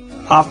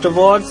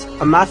 afterwards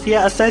a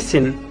mafia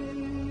assassin,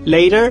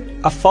 later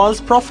a false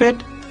prophet,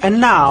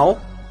 and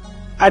now,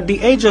 at the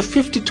age of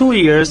 52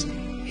 years,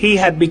 he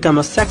had become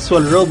a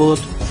sexual robot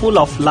full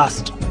of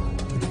lust.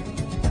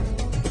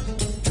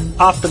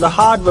 After the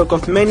hard work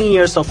of many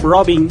years of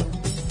robbing,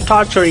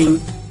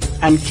 torturing,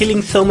 and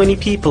killing so many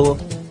people,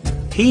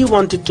 he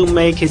wanted to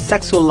make his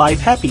sexual life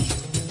happy.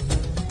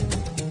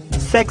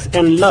 Sex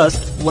and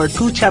lust were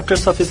two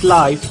chapters of his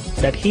life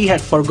that he had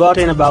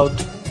forgotten about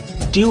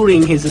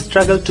during his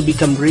struggle to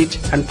become rich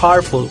and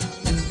powerful.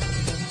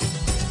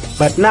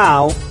 But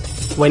now,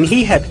 when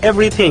he had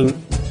everything,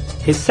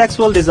 his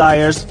sexual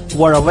desires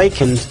were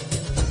awakened.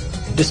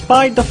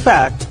 Despite the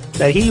fact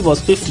that he was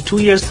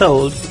 52 years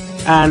old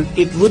and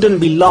it wouldn't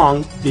be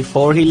long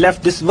before he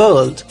left this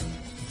world.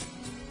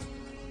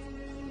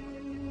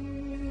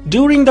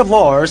 During the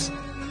wars,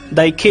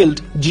 they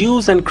killed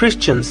Jews and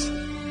Christians,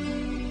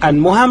 and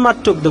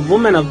Muhammad took the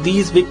women of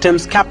these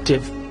victims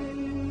captive.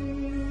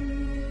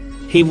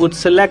 He would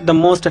select the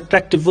most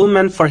attractive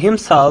women for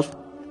himself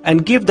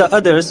and give the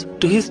others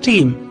to his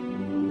team.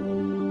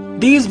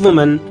 These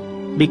women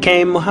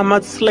became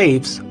Muhammad's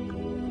slaves.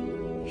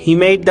 He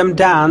made them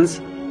dance.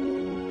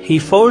 He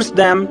forced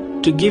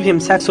them to give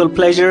him sexual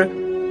pleasure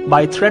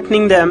by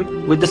threatening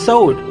them with the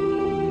sword.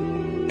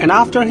 And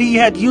after he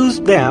had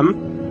used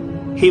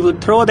them, he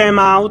would throw them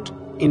out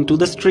into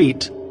the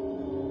street.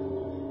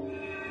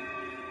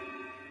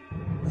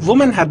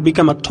 Women had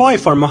become a toy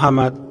for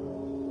Muhammad.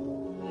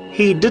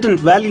 He didn't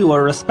value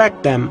or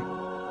respect them.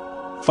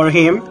 For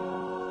him,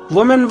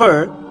 women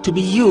were to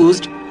be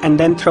used and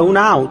then thrown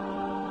out.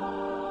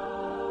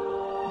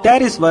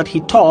 That is what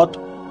he taught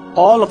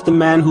all of the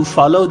men who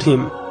followed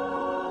him.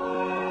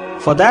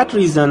 For that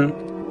reason,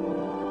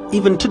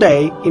 even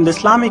today in the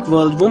Islamic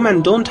world,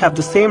 women don't have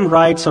the same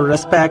rights or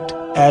respect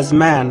as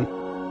men.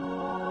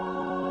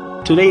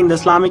 Today in the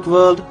Islamic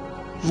world,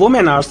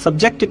 women are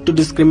subjected to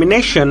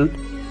discrimination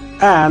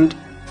and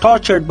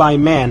tortured by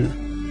men.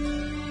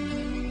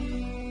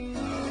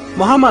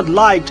 Muhammad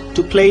liked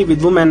to play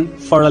with women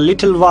for a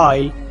little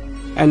while,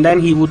 and then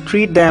he would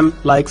treat them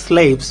like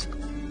slaves.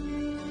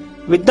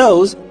 With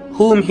those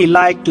whom he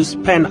liked to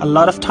spend a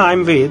lot of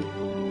time with,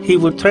 he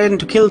would threaten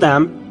to kill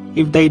them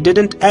if they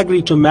didn't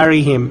agree to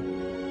marry him.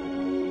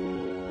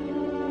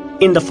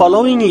 In the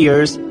following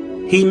years,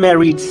 he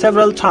married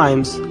several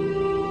times,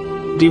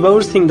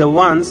 divorcing the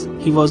ones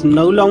he was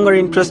no longer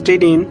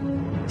interested in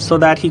so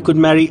that he could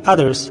marry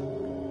others.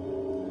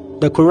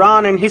 The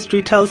Quran and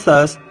history tells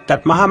us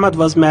that Muhammad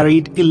was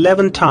married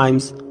 11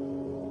 times.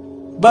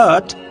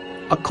 But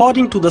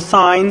according to the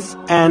signs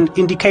and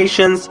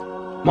indications,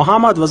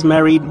 Muhammad was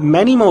married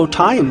many more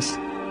times.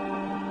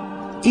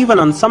 Even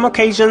on some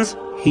occasions,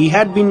 he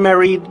had been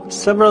married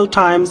several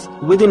times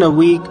within a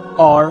week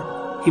or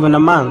even a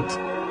month.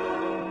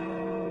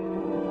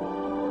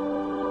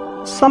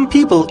 Some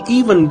people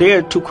even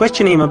dared to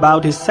question him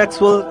about his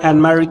sexual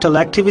and marital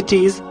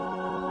activities,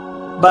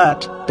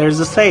 But there's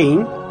a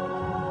saying,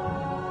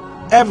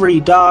 every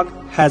dog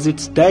has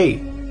its day,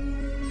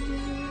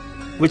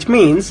 which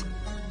means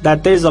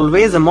that there is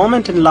always a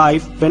moment in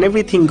life when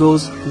everything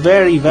goes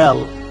very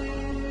well.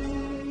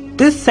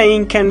 This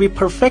saying can be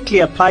perfectly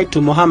applied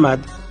to Muhammad.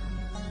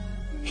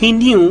 He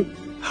knew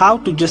how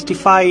to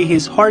justify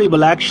his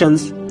horrible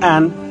actions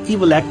and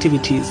evil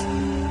activities.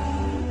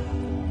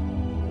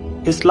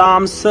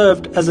 Islam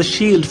served as a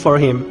shield for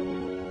him.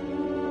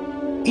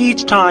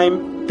 Each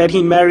time that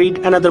he married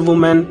another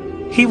woman,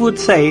 he would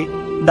say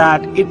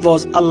that it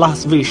was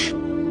Allah's wish,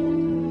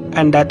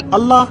 and that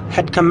Allah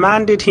had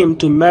commanded him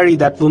to marry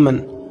that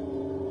woman.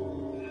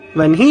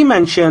 When he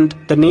mentioned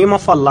the name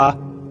of Allah,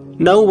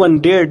 no one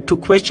dared to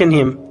question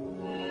him.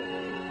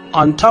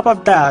 On top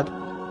of that,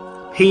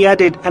 he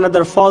added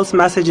another false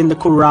message in the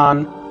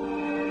Quran.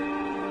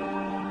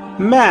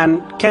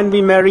 Man can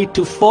be married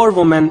to 4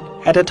 women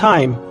at a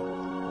time.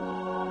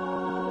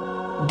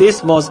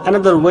 This was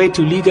another way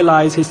to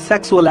legalize his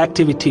sexual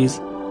activities.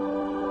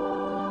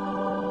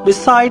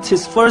 Besides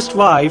his first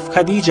wife,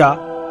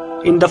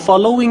 Khadija, in the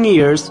following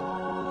years,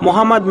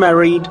 Muhammad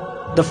married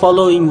the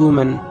following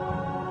women.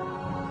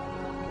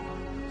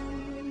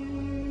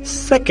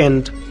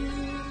 Second,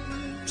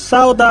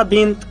 Sauda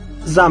bint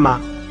Zama.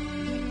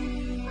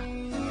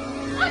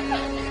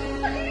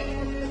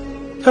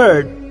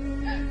 Third,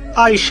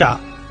 Aisha.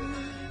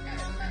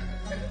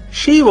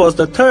 She was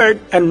the third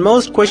and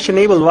most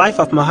questionable wife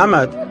of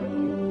Muhammad,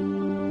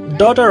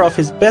 daughter of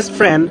his best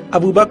friend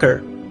Abu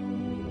Bakr,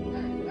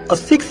 a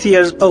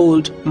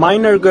 6-year-old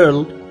minor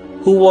girl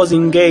who was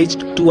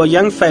engaged to a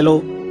young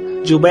fellow,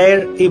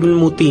 Jubair ibn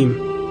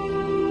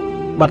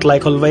Mut'im. But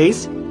like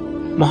always,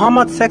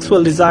 Muhammad's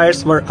sexual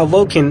desires were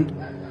awoken,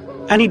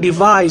 and he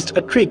devised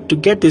a trick to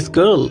get this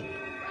girl,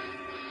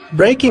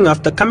 breaking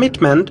off the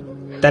commitment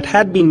that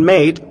had been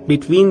made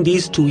between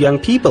these two young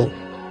people.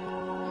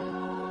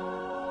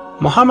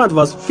 Muhammad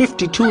was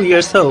 52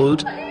 years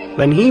old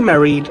when he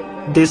married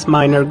this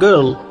minor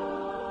girl.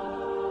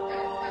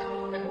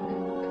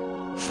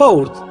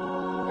 Fourth,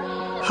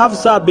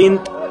 Hafsa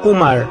bint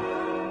Umar.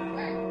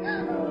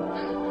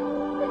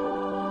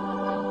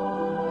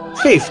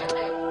 Fifth,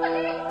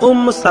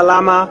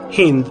 Salama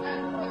Hind.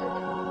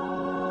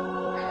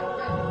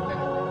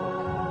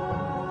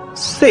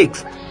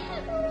 Sixth,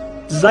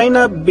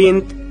 Zainab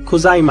bint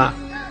Khuzaima.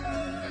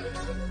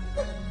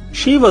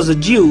 She was a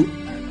Jew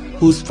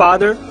whose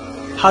father,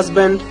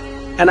 husband,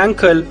 and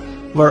uncle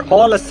were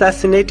all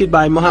assassinated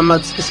by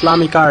Muhammad's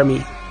Islamic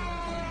army.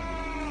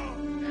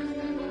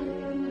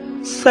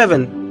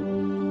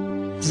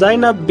 7.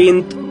 Zainab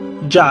bint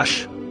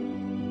Jahsh.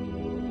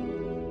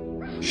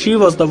 She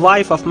was the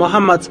wife of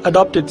Muhammad's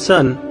adopted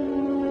son.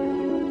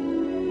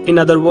 In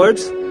other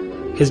words,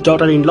 his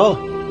daughter-in-law.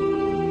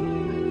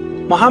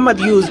 Muhammad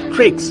used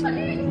tricks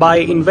by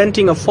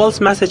inventing a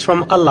false message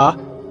from Allah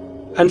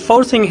and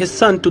forcing his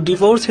son to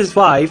divorce his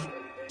wife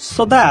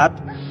so that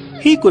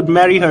he could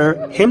marry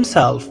her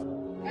himself.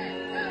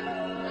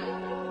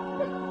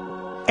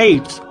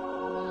 8.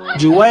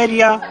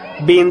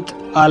 Juwayriya bint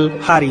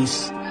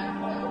al-Haris.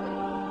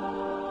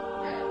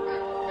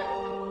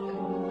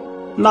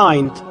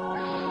 9.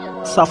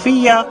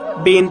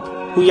 Safiya bint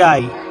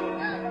Huyai.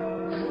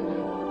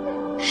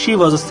 She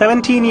was a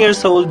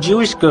 17-year-old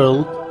Jewish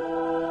girl.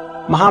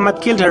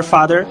 Muhammad killed her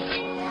father,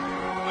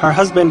 her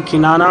husband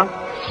Kinana,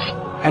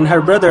 and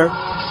her brother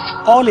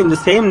all in the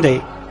same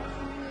day,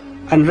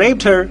 and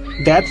raped her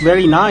that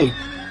very night.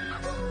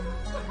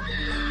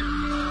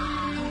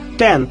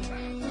 10th,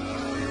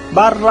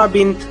 Barra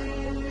bint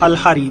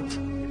al-Harith,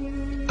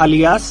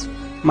 alias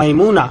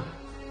Maimuna.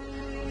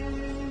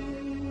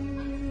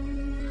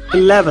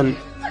 11th,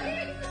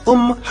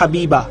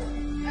 Habiba.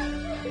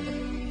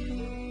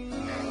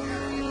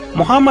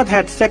 Muhammad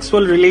had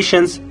sexual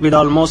relations with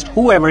almost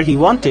whoever he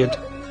wanted,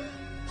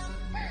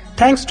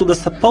 thanks to the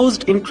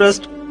supposed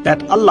interest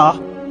that Allah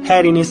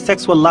had in his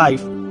sexual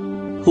life,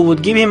 who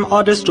would give him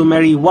orders to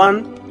marry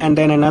one and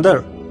then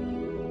another.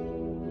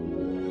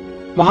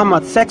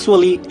 Muhammad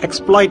sexually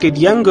exploited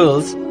young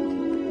girls,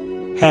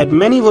 had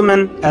many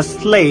women as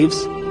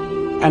slaves,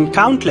 and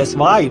countless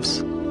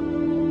wives.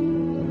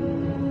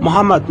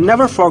 Muhammad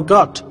never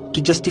forgot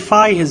to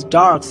justify his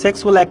dark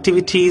sexual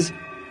activities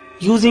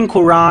using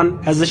Quran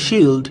as a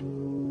shield,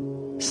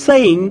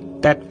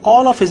 saying that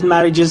all of his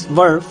marriages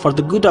were for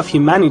the good of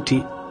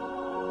humanity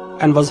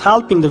and was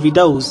helping the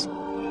widows.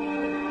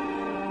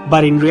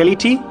 But in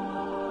reality,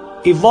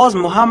 it was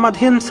Muhammad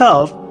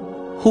himself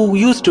who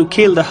used to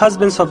kill the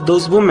husbands of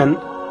those women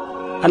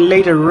and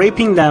later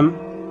raping them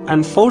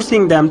and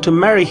forcing them to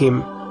marry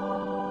him.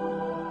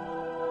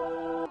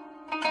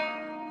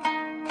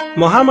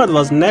 Muhammad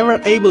was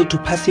never able to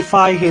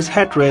pacify his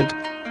hatred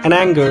and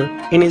anger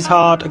in his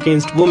heart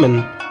against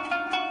women.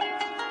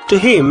 To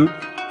him,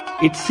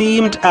 it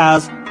seemed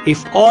as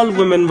if all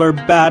women were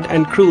bad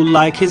and cruel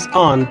like his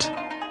aunt.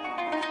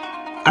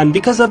 And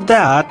because of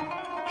that,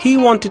 he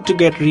wanted to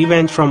get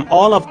revenge from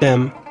all of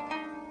them.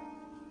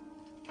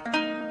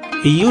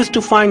 He used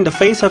to find the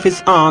face of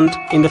his aunt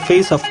in the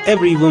face of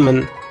every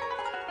woman.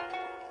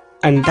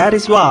 And that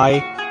is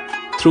why,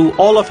 through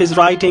all of his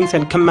writings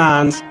and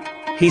commands,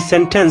 he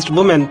sentenced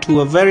women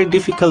to a very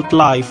difficult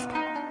life.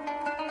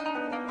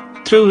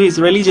 Through his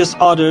religious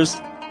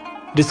orders,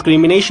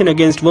 discrimination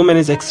against women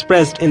is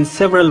expressed in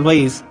several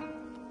ways,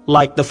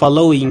 like the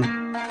following.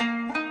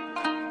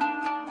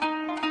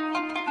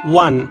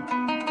 1.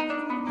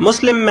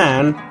 Muslim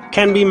man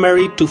can be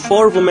married to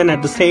 4 women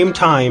at the same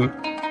time,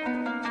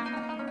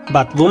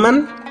 but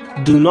women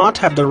do not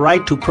have the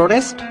right to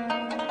protest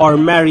or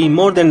marry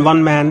more than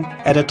 1 man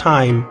at a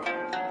time.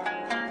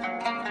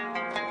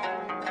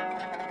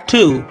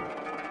 2.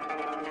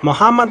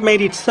 Muhammad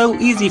made it so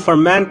easy for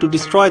men to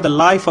destroy the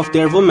life of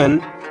their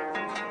women.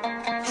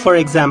 For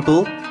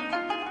example,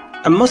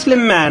 a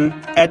Muslim man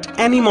at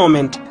any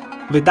moment,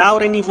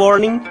 without any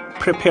warning,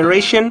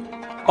 preparation,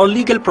 or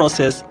legal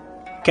process,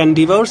 can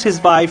divorce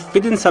his wife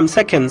within some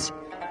seconds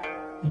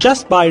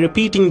just by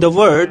repeating the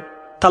word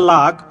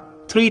talaq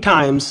 3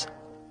 times,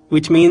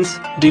 which means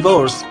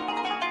divorce.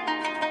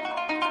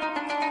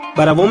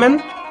 But a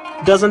woman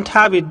doesn't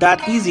have it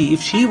that easy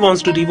if she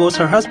wants to divorce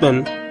her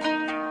husband.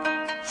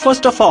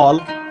 First of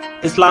all,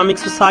 Islamic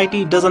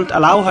society doesn't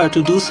allow her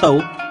to do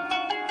so.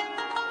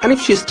 And if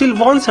she still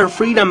wants her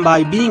freedom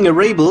by being a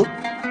rebel,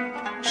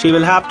 she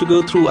will have to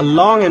go through a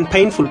long and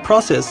painful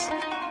process.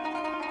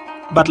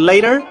 But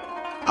later,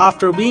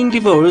 after being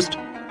divorced,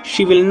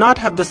 she will not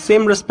have the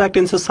same respect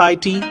in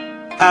society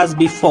as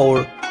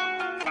before.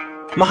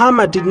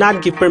 Muhammad did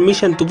not give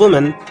permission to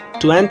women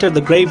to enter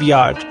the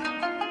graveyard,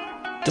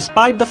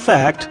 despite the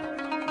fact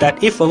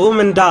that if a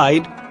woman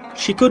died,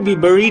 she could be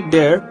buried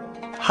there.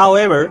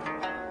 However,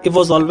 it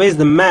was always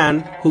the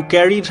man who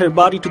carried her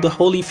body to the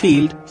holy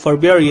field for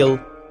burial.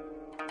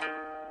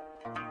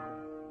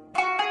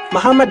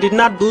 Muhammad did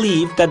not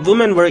believe that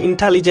women were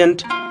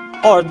intelligent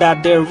or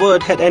that their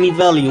word had any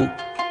value.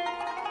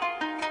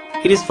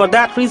 It is for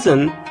that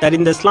reason that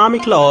in the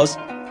Islamic laws,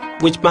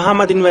 which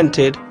Muhammad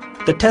invented,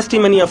 the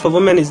testimony of a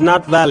woman is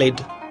not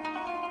valid.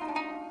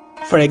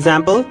 For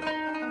example,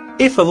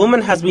 if a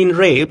woman has been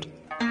raped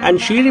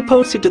and she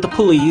reports it to the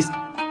police,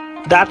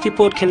 that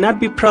report cannot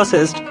be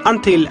processed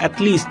until at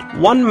least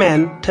 1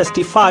 man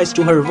testifies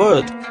to her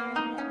word.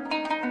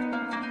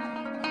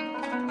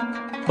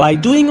 By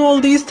doing all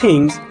these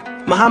things,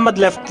 Muhammad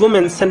left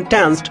women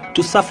sentenced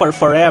to suffer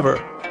forever.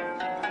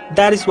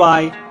 That is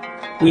why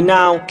we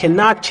now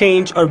cannot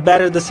change or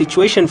better the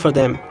situation for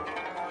them,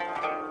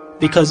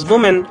 because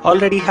women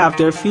already have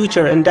their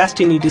future and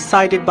destiny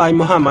decided by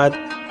Muhammad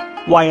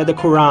via the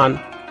Quran.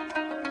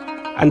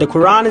 And the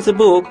Quran is a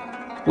book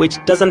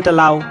which doesn't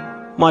allow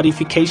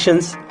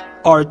modifications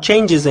or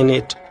changes in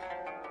it.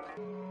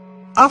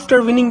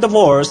 After winning the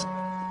wars,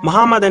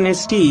 Muhammad and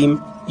his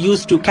team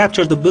used to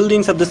capture the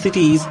buildings of the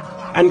cities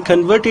and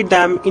converted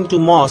them into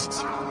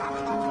mosques.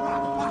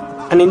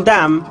 And in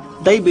them,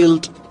 they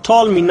built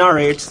tall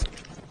minarets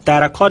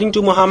that, according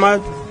to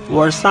Muhammad,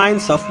 were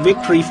signs of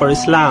victory for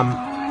Islam.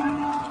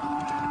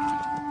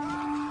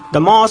 The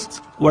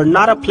mosques were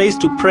not a place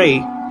to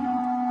pray.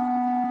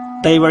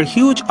 They were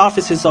huge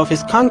offices of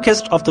his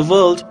conquest of the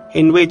world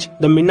in which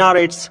the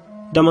minarets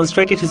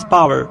demonstrated his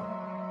power.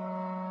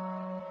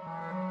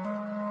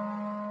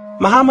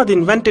 Muhammad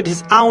invented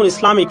his own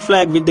Islamic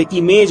flag with the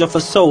image of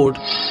a sword.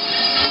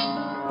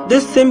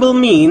 This symbol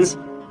means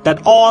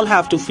that all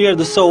have to fear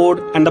the sword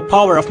and the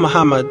power of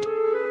Muhammad.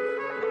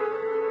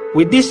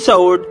 With this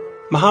sword,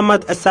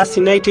 Muhammad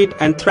assassinated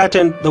and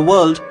threatened the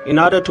world in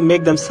order to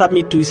make them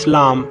submit to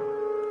Islam.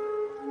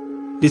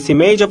 This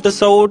image of the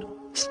sword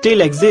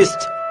still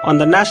exists on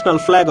the national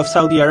flag of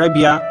Saudi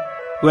Arabia,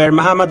 where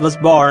Muhammad was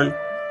born,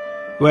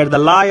 where the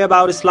lie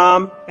about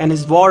Islam and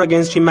his war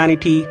against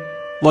humanity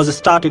was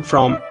started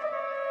from.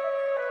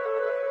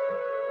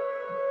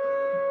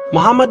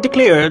 Muhammad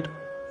declared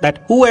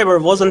that whoever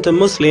wasn't a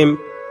Muslim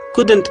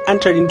couldn't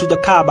enter into the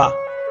Kaaba,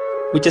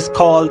 which is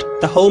called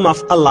the home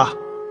of Allah.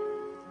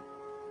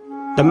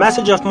 The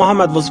message of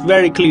Muhammad was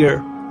very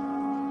clear.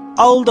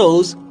 All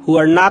those who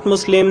are not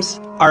Muslims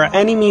are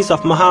enemies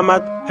of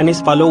Muhammad and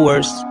his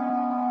followers.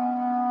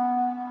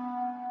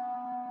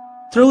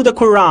 Through the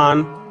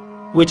Quran,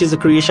 which is a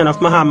creation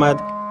of Muhammad,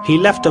 he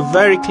left a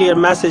very clear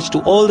message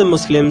to all the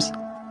Muslims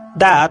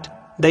that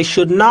they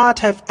should not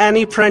have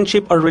any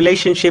friendship or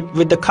relationship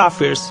with the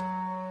Kafirs,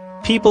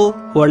 people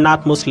who are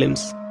not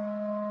Muslims.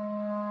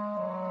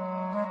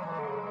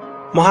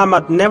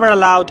 Muhammad never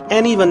allowed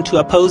anyone to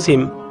oppose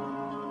him.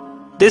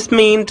 This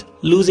meant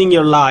losing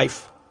your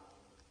life.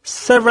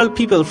 Several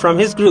people from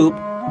his group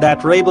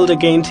that rebelled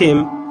against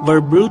him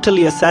were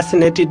brutally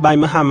assassinated by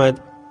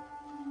Muhammad.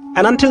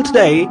 And until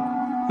today,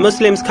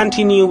 Muslims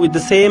continue with the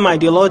same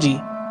ideology.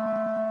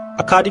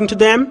 According to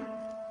them,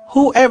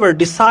 whoever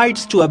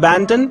decides to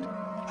abandon,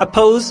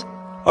 oppose,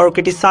 or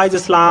criticize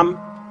Islam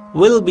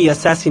will be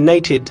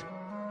assassinated.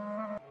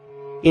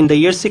 In the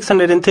year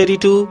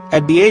 632,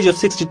 at the age of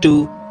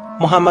 62,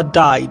 Muhammad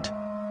died.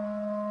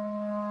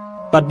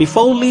 But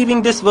before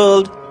leaving this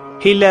world,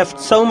 he left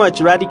so much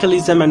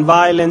radicalism and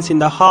violence in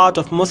the heart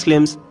of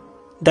Muslims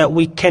that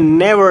we can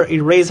never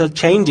erase or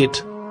change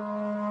it.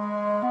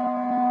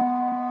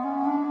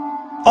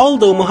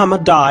 Although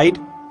Muhammad died,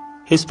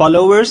 his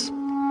followers,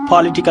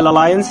 political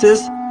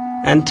alliances,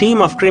 and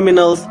team of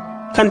criminals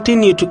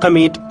continued to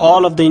commit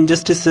all of the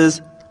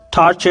injustices,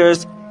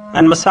 tortures,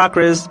 and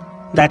massacres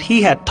that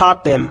he had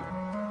taught them.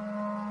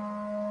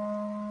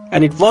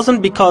 And it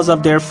wasn't because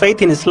of their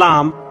faith in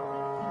Islam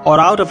or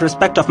out of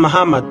respect of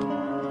Muhammad.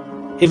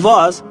 It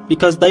was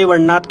because they were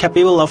not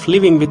capable of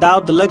living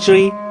without the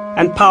luxury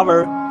and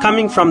power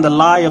coming from the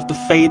lie of the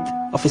faith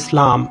of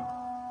Islam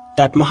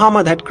that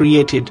Muhammad had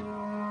created.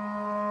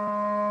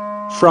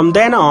 From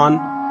then on,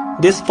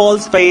 this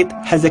false faith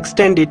has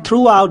extended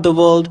throughout the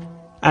world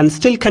and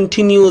still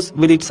continues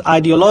with its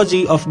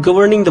ideology of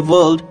governing the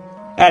world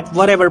at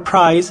whatever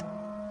price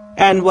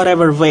and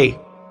whatever way.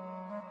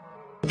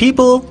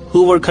 People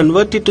who were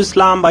converted to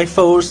Islam by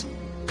force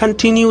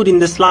continued in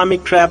the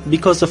Islamic trap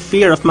because of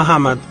fear of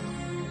Muhammad.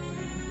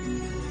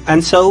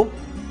 And so,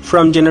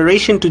 from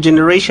generation to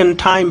generation,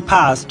 time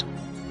passed.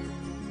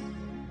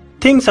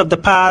 Things of the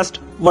past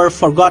were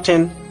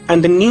forgotten,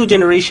 and the new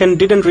generation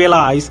didn't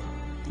realize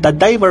that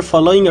they were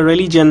following a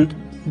religion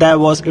that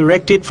was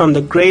erected from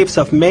the graves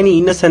of many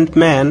innocent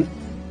men,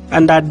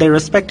 and that they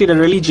respected a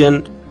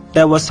religion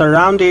that was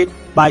surrounded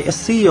by a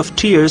sea of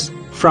tears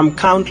from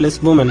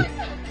countless women.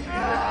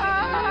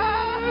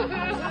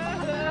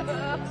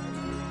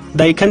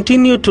 They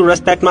continued to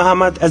respect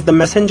Muhammad as the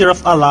messenger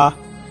of Allah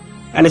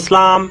and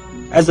Islam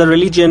as a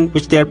religion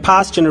which their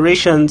past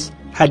generations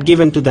had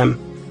given to them.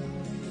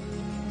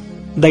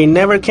 They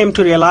never came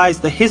to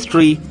realize the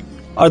history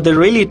or the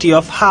reality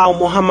of how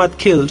Muhammad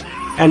killed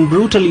and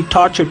brutally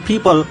tortured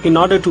people in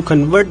order to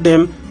convert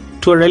them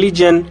to a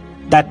religion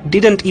that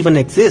didn't even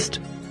exist.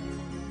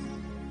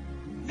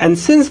 And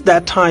since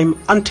that time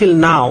until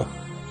now,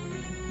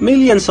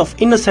 millions of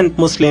innocent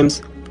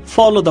Muslims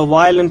follow the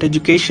violent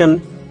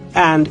education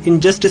and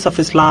injustice of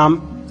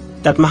Islam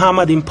that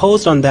Muhammad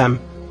imposed on them.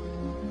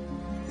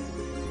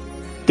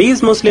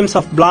 These Muslims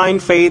of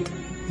blind faith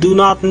do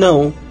not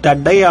know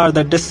that they are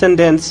the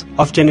descendants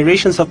of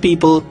generations of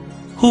people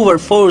who were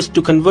forced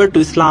to convert to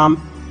Islam,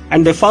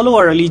 and they follow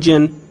a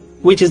religion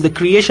which is the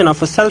creation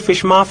of a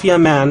selfish mafia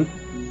man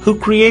who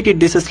created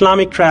this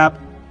Islamic trap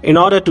in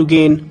order to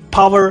gain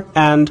power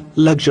and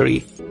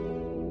luxury.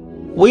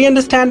 We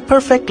understand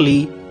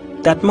perfectly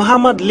that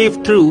Muhammad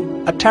lived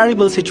through a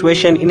terrible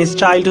situation in his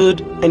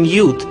childhood and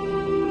youth.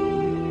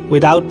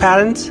 Without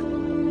parents,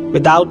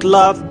 without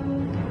love,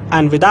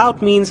 and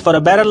without means for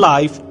a better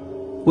life,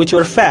 which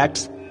were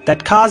facts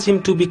that caused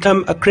him to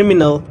become a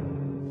criminal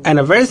and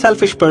a very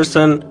selfish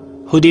person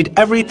who did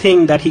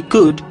everything that he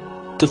could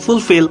to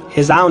fulfill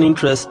his own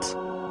interests.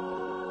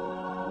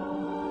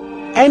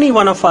 Any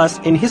one of us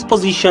in his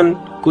position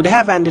could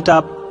have ended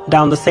up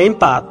down the same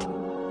path.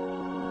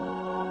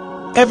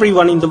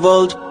 Everyone in the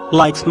world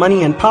likes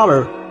money and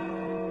power.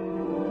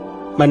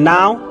 But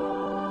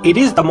now, it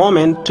is the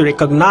moment to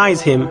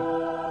recognize him,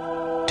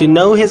 to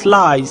know his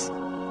lies,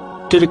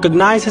 to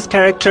recognize his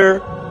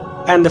character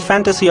and the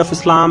fantasy of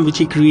Islam which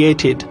he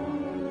created.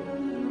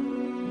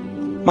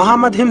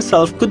 Muhammad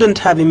himself couldn't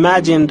have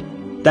imagined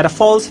that a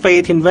false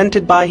faith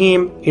invented by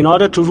him in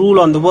order to rule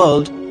on the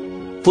world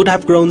would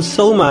have grown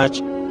so much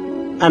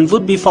and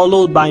would be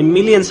followed by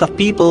millions of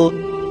people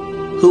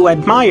who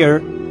admire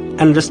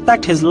and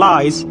respect his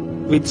lies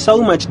with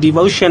so much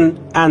devotion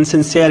and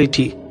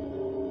sincerity.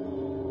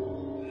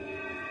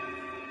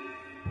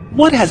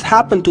 What has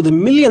happened to the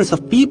millions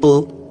of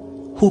people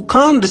who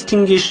can't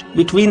distinguish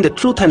between the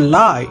truth and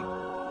lie?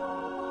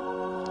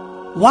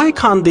 Why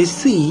can't they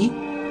see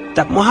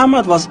that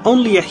Muhammad was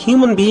only a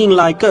human being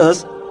like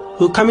us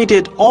who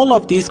committed all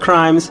of these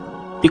crimes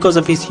because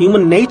of his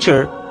human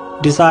nature,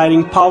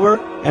 desiring power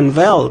and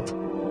wealth?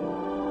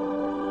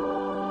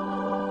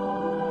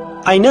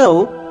 I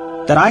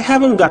know that I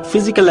haven't got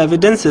physical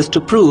evidences to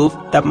prove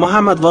that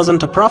Muhammad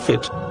wasn't a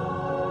prophet,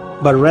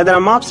 but rather a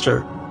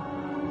mobster.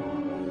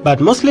 But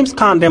Muslims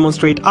can't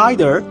demonstrate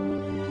either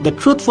the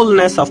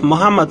truthfulness of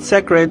Muhammad's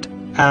sacred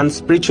and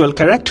spiritual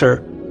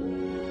character.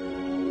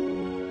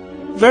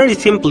 Very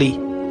simply,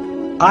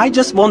 I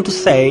just want to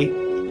say,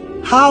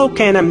 how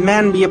can a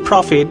man be a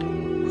prophet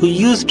who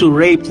used to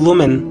rape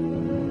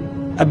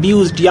women,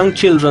 abused young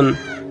children,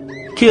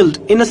 killed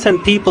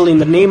innocent people in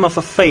the name of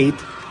a faith,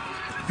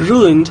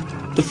 ruined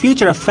the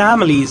future of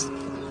families,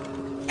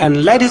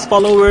 and led his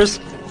followers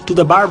to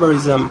the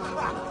barbarism?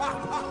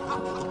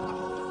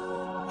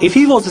 If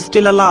he was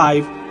still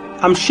alive,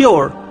 I'm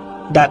sure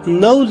that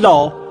no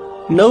law,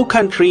 no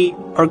country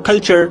or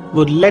culture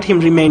would let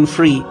him remain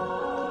free,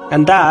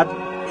 and that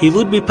he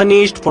would be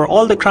punished for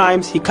all the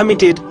crimes he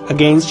committed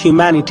against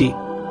humanity.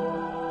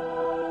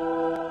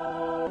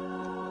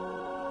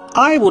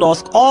 I would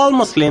ask all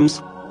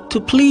Muslims to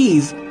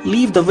please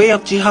leave the way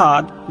of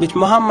jihad which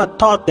Muhammad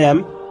taught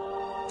them,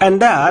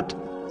 and that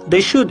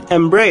they should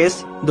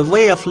embrace the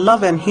way of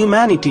love and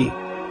humanity.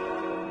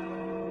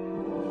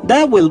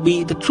 That will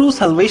be the true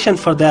salvation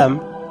for them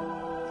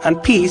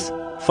and peace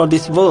for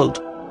this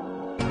world.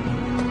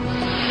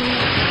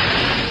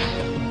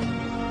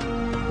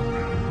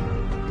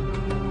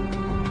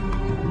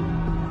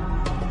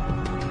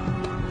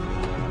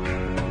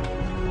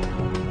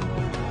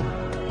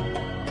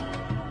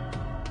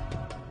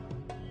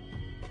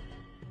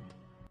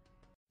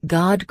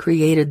 God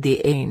created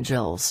the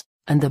angels,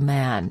 and the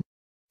man.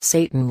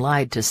 Satan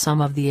lied to some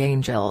of the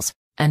angels,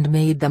 and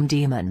made them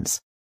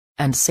demons.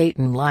 And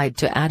Satan lied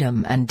to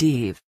Adam and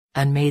Eve,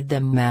 and made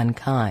them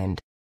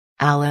mankind.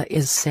 Allah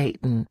is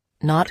Satan,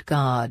 not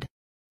God.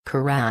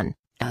 Quran,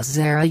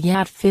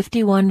 Az-Zariyat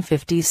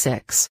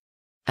 51:56.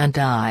 And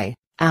I,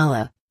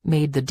 Allah,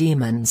 made the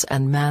demons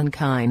and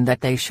mankind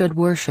that they should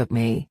worship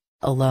me,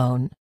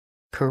 alone.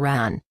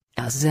 Quran,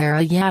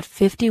 Az-Zariyat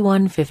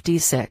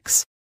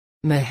 51:56.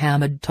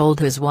 Muhammad told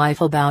his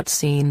wife about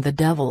seeing the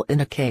devil in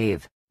a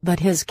cave, but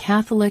his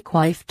Catholic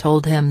wife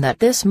told him that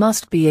this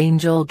must be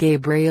Angel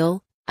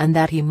Gabriel, and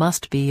that he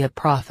must be a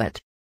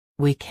prophet.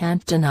 We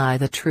can't deny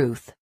the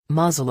truth.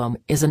 Muslim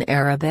is an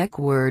Arabic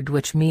word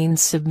which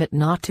means submit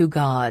not to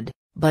God,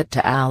 but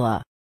to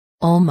Allah.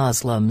 All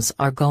Muslims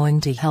are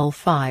going to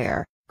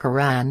hellfire.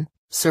 Quran,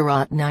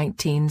 Surat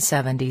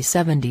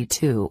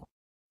 19:70-72.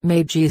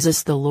 May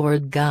Jesus the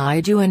Lord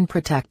guide you and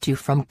protect you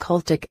from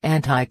cultic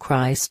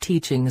antichrist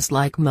teachings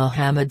like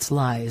Muhammad's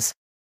lies.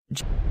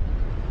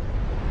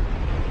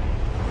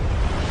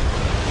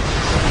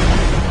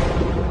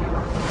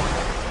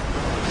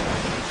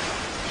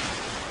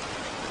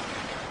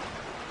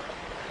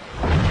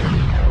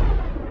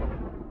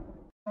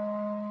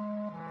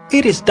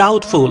 It is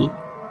doubtful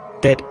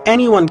that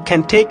anyone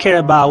can take care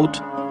about,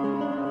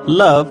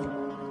 love,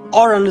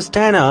 or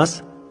understand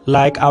us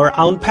like our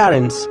own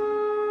parents.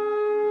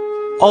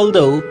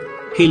 Although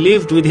he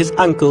lived with his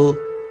uncle,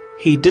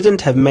 he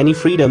didn't have many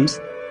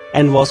freedoms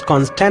and was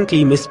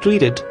constantly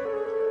mistreated.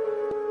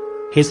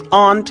 His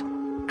aunt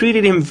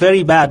treated him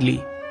very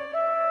badly.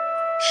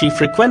 She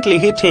frequently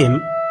hit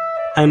him,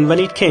 and when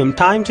it came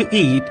time to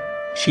eat,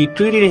 she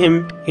treated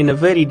him in a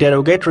very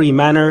derogatory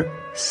manner,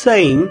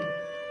 saying,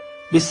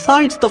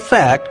 "Besides the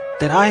fact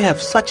that I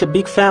have such a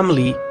big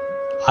family,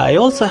 I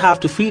also have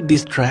to feed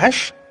this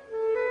trash?"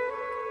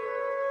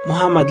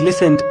 Muhammad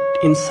listened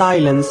in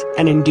silence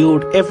and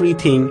endured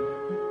everything,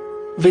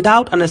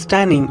 without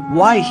understanding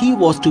why he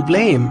was to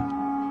blame,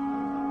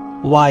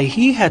 why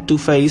he had to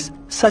face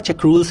such a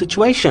cruel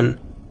situation.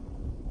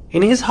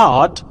 In his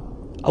heart,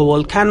 a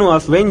volcano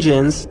of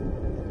vengeance,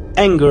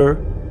 anger,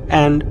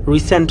 and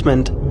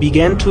resentment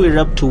began to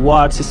erupt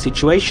towards his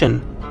situation,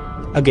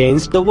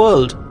 against the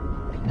world,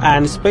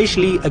 and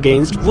especially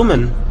against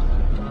women,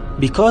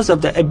 because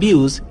of the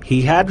abuse he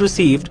had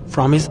received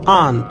from his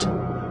aunt.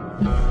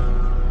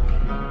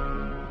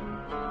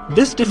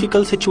 This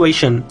difficult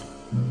situation,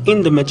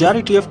 in the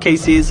majority of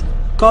cases,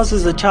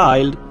 causes a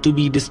child to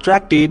be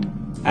distracted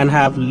and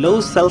have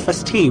low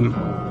self-esteem.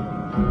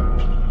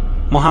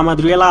 Muhammad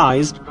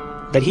realized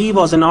that he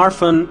was an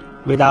orphan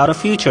without a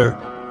future,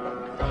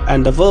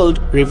 and the world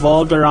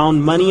revolved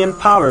around money and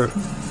power.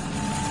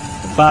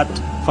 But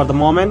for the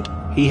moment,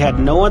 he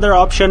had no other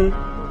option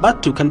but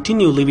to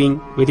continue living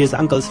with his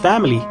uncle's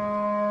family.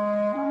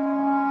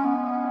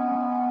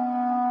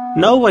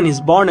 No one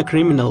is born a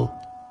criminal.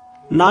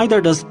 Neither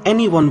does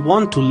anyone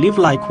want to live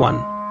like one.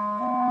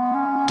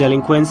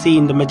 Delinquency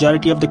in the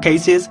majority of the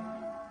cases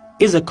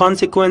is a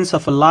consequence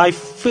of a life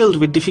filled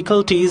with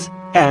difficulties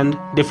and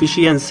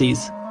deficiencies.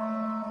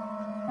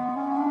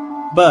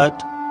 But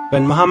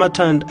when Muhammad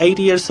turned 8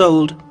 years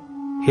old,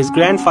 his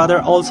grandfather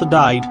also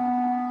died,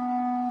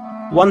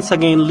 once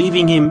again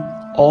leaving him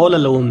all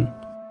alone.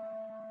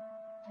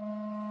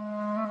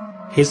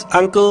 His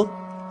uncle,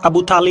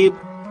 Abu Talib,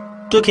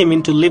 took him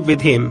in to live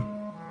with him.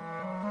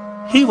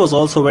 He was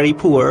also very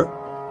poor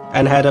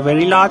and had a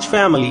very large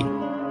family.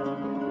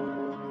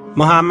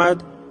 Muhammad,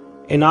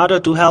 in order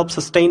to help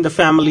sustain the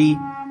family,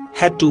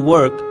 had to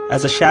work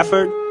as a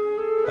shepherd,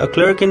 a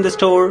clerk in the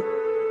store,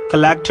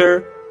 collector,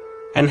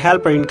 and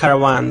helper in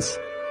caravans.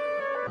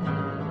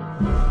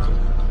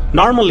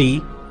 Normally,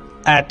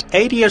 at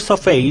 8 years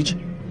of age,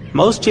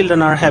 most children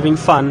are having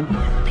fun,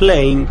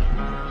 playing,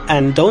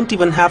 and don't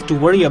even have to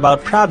worry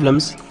about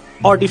problems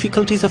or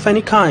difficulties of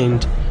any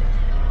kind.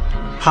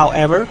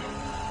 However,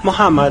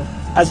 Muhammad,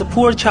 as a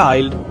poor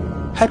child,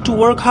 had to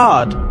work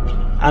hard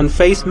and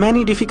face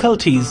many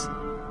difficulties.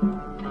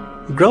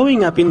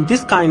 Growing up in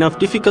this kind of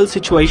difficult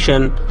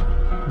situation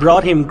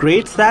brought him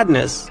great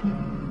sadness,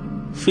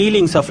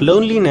 feelings of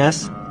loneliness,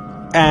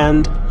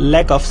 and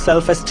lack of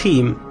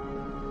self-esteem.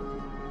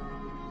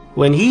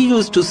 When he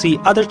used to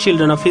see other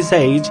children of his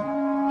age,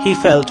 he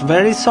felt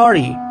very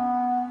sorry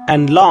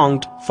and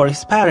longed for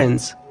his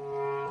parents.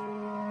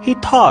 He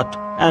thought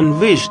and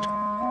wished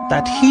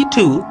that he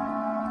too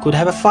could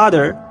have a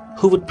father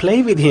who would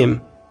play with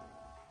him,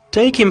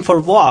 take him for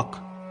a walk,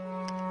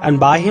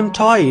 and buy him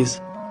toys.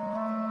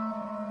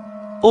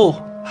 Oh,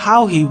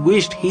 how he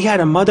wished he had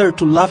a mother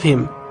to love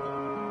him,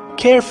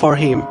 care for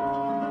him,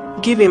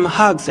 give him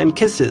hugs and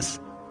kisses,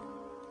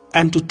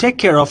 and to take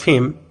care of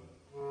him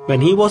when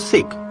he was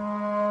sick,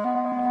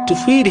 to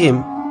feed him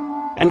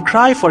and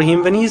cry for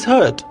him when he is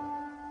hurt.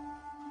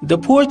 The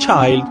poor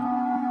child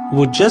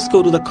would just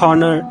go to the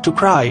corner to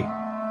cry,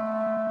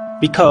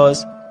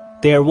 because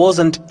there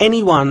wasn't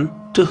anyone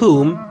to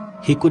whom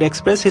he could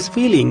express his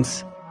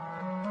feelings.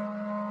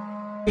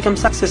 To become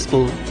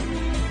successful,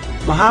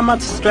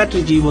 Muhammad's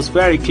strategy was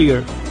very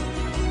clear.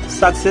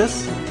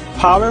 success,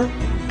 power,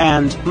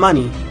 and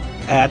money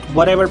at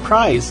whatever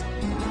price.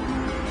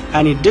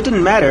 And it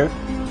didn't matter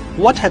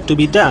what had to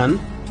be done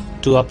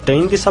to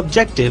obtain this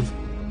objective.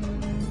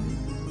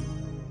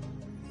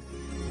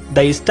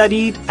 They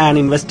studied and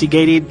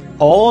investigated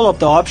all of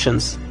the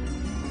options.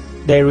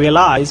 They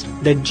realized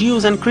that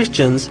Jews and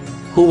Christians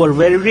who were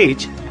very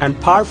rich and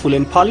powerful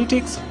in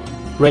politics,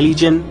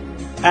 religion,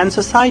 and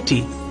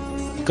society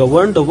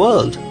governed the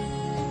world.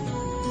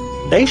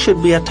 They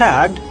should be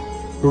attacked,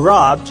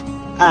 robbed,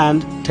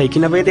 and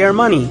taken away their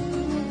money.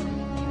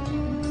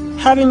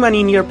 Having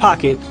money in your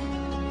pocket,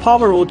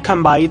 power would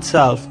come by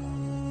itself.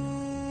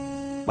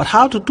 But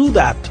how to do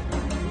that?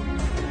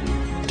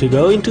 To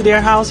go into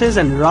their houses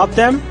and rob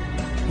them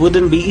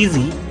wouldn't be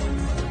easy,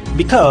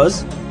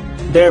 because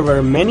there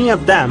were many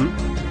of them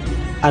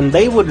and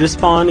they would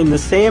respond in the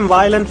same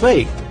violent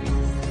way.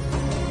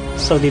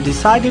 So they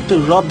decided to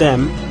rob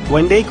them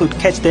when they could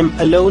catch them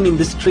alone in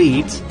the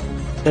streets,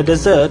 the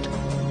desert,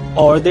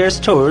 or their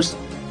stores,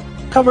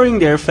 covering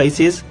their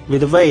faces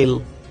with a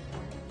veil.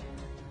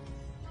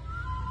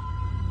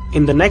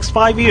 In the next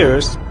 5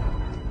 years,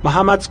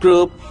 Muhammad's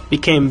group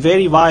became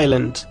very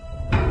violent,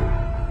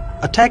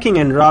 attacking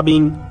and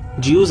robbing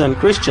Jews and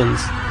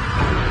Christians.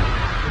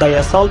 They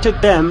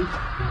assaulted them,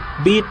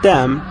 beat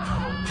them,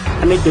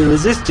 and if they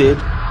resisted,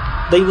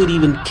 they would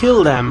even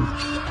kill them.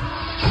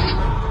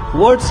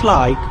 Words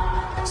like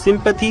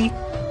sympathy,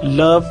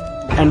 love,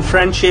 and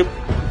friendship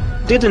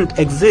didn't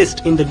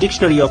exist in the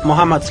dictionary of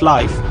Muhammad's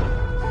life.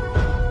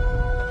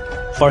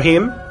 For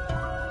him,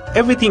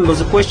 everything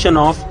was a question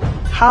of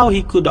how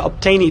he could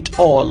obtain it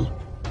all.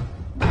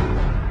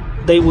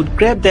 They would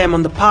grab them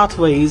on the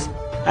pathways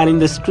and in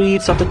the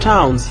streets of the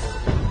towns,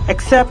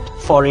 except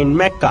for in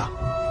Mecca,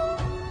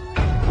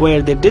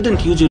 where they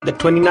didn't usually. The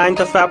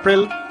 29th of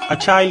April, a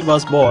child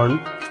was born,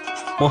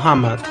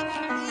 Muhammad,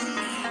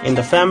 in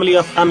the family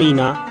of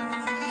Amina,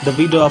 the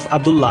widow of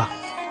Abdullah.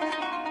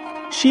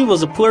 She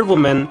was a poor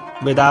woman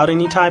without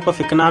any type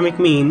of economic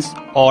means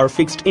or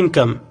fixed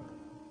income.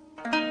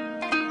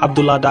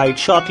 Abdullah died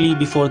shortly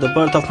before the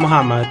birth of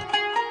Muhammad.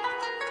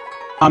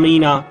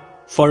 Amina,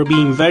 for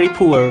being very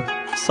poor,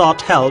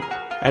 sought help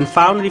and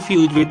found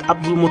refuge with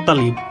Abdul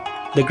Muttalib,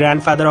 the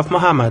grandfather of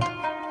Muhammad,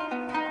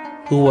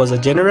 who was a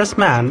generous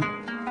man,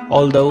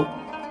 although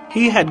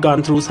he had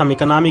gone through some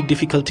economic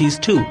difficulties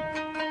too.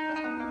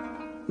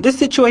 This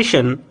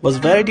situation was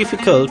very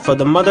difficult for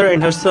the mother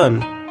and her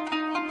son.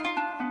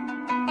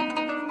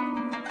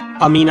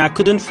 Amina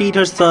couldn't feed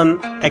her son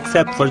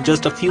except for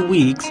just a few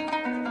weeks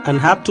and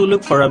had to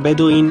look for a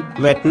Bedouin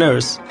wet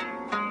nurse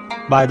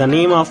by the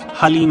name of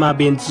Halima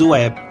bint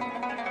Zuaib,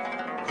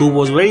 who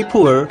was very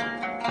poor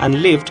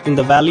and lived in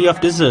the Valley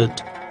of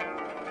Desert.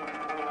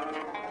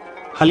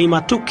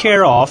 Halima took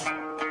care of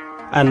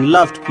and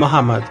loved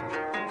Muhammad.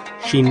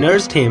 She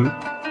nursed him,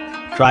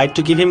 tried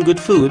to give him good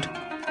food,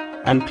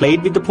 and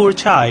played with the poor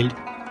child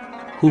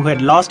who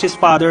had lost his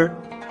father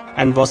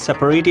and was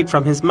separated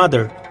from his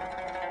mother.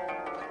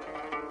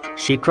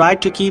 She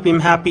tried to keep him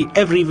happy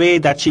every way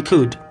that she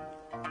could,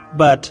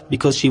 but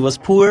because she was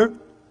poor,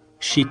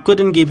 she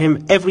couldn't give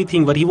him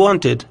everything what he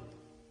wanted.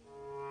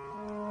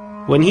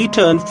 When he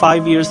turned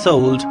 5 years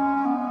old,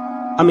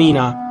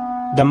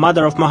 Amina, the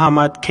mother of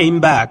Muhammad, came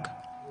back,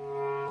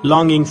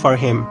 longing for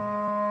him.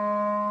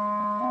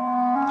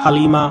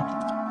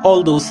 Halima,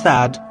 although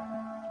sad,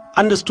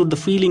 understood the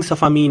feelings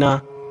of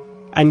Amina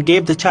and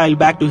gave the child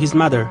back to his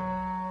mother.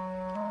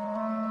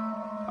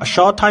 A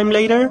short time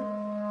later,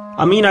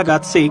 Amina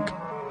got sick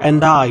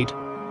and died,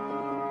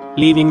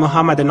 leaving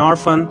Muhammad an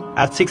orphan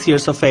at 6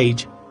 years of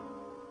age.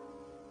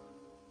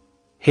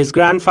 His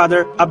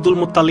grandfather, Abdul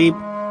Muttalib,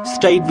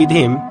 stayed with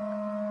him.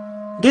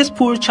 This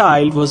poor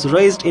child was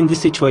raised in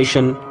this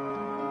situation,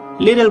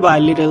 little by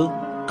little,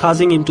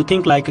 causing him to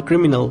think like a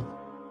criminal.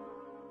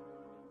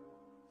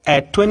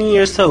 At 20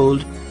 years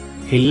old,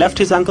 he left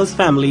his uncle's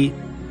family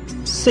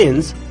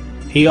since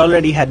he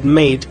already had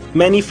made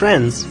many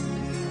friends.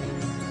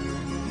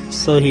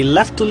 So he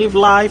left to live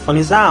life on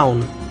his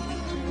own.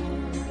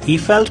 He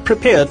felt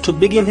prepared to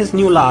begin his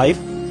new life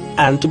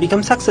and to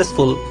become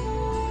successful,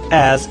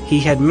 as he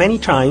had many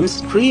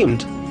times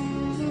dreamed.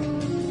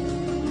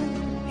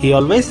 He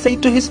always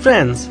said to his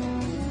friends,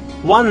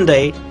 "One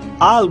day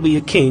I'll be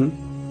a king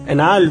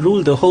and I'll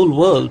rule the whole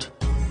world.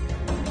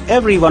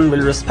 Everyone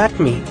will respect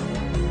me,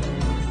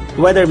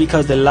 whether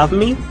because they love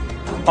me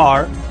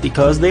or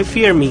because they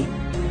fear me.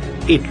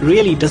 It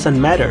really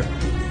doesn't matter."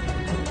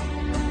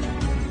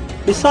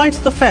 Besides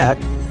the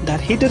fact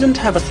that he didn't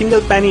have a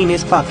single penny in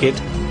his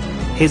pocket,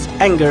 his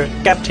anger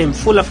kept him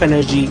full of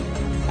energy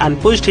and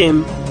pushed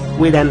him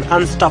with an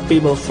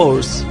unstoppable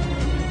force.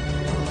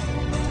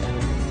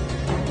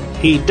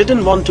 He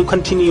didn't want to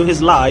continue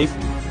his life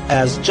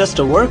as just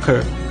a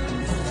worker.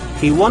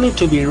 He wanted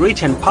to be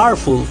rich and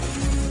powerful.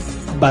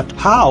 But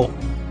how?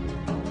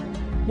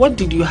 What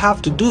did you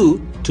have to do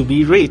to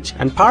be rich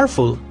and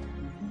powerful?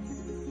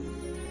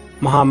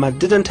 Muhammad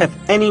didn't have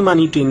any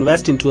money to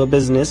invest into a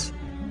business,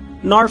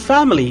 nor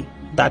family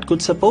that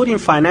could support him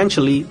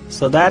financially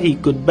so that he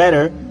could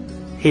better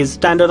his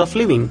standard of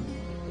living.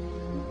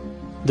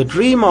 The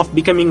dream of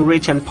becoming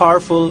rich and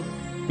powerful,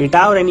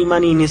 without any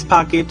money in his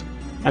pocket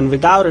and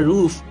without a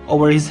roof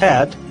over his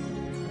head,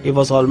 it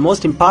was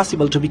almost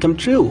impossible to become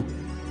true.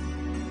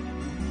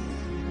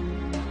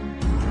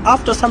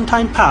 After some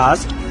time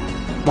passed,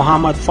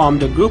 Muhammad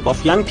formed a group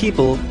of young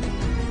people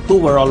who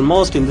were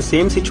almost in the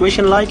same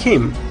situation like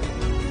him.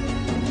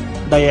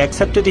 They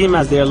accepted him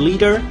as their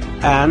leader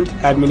and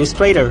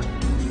administrator.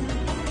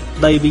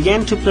 They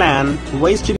began to plan ways to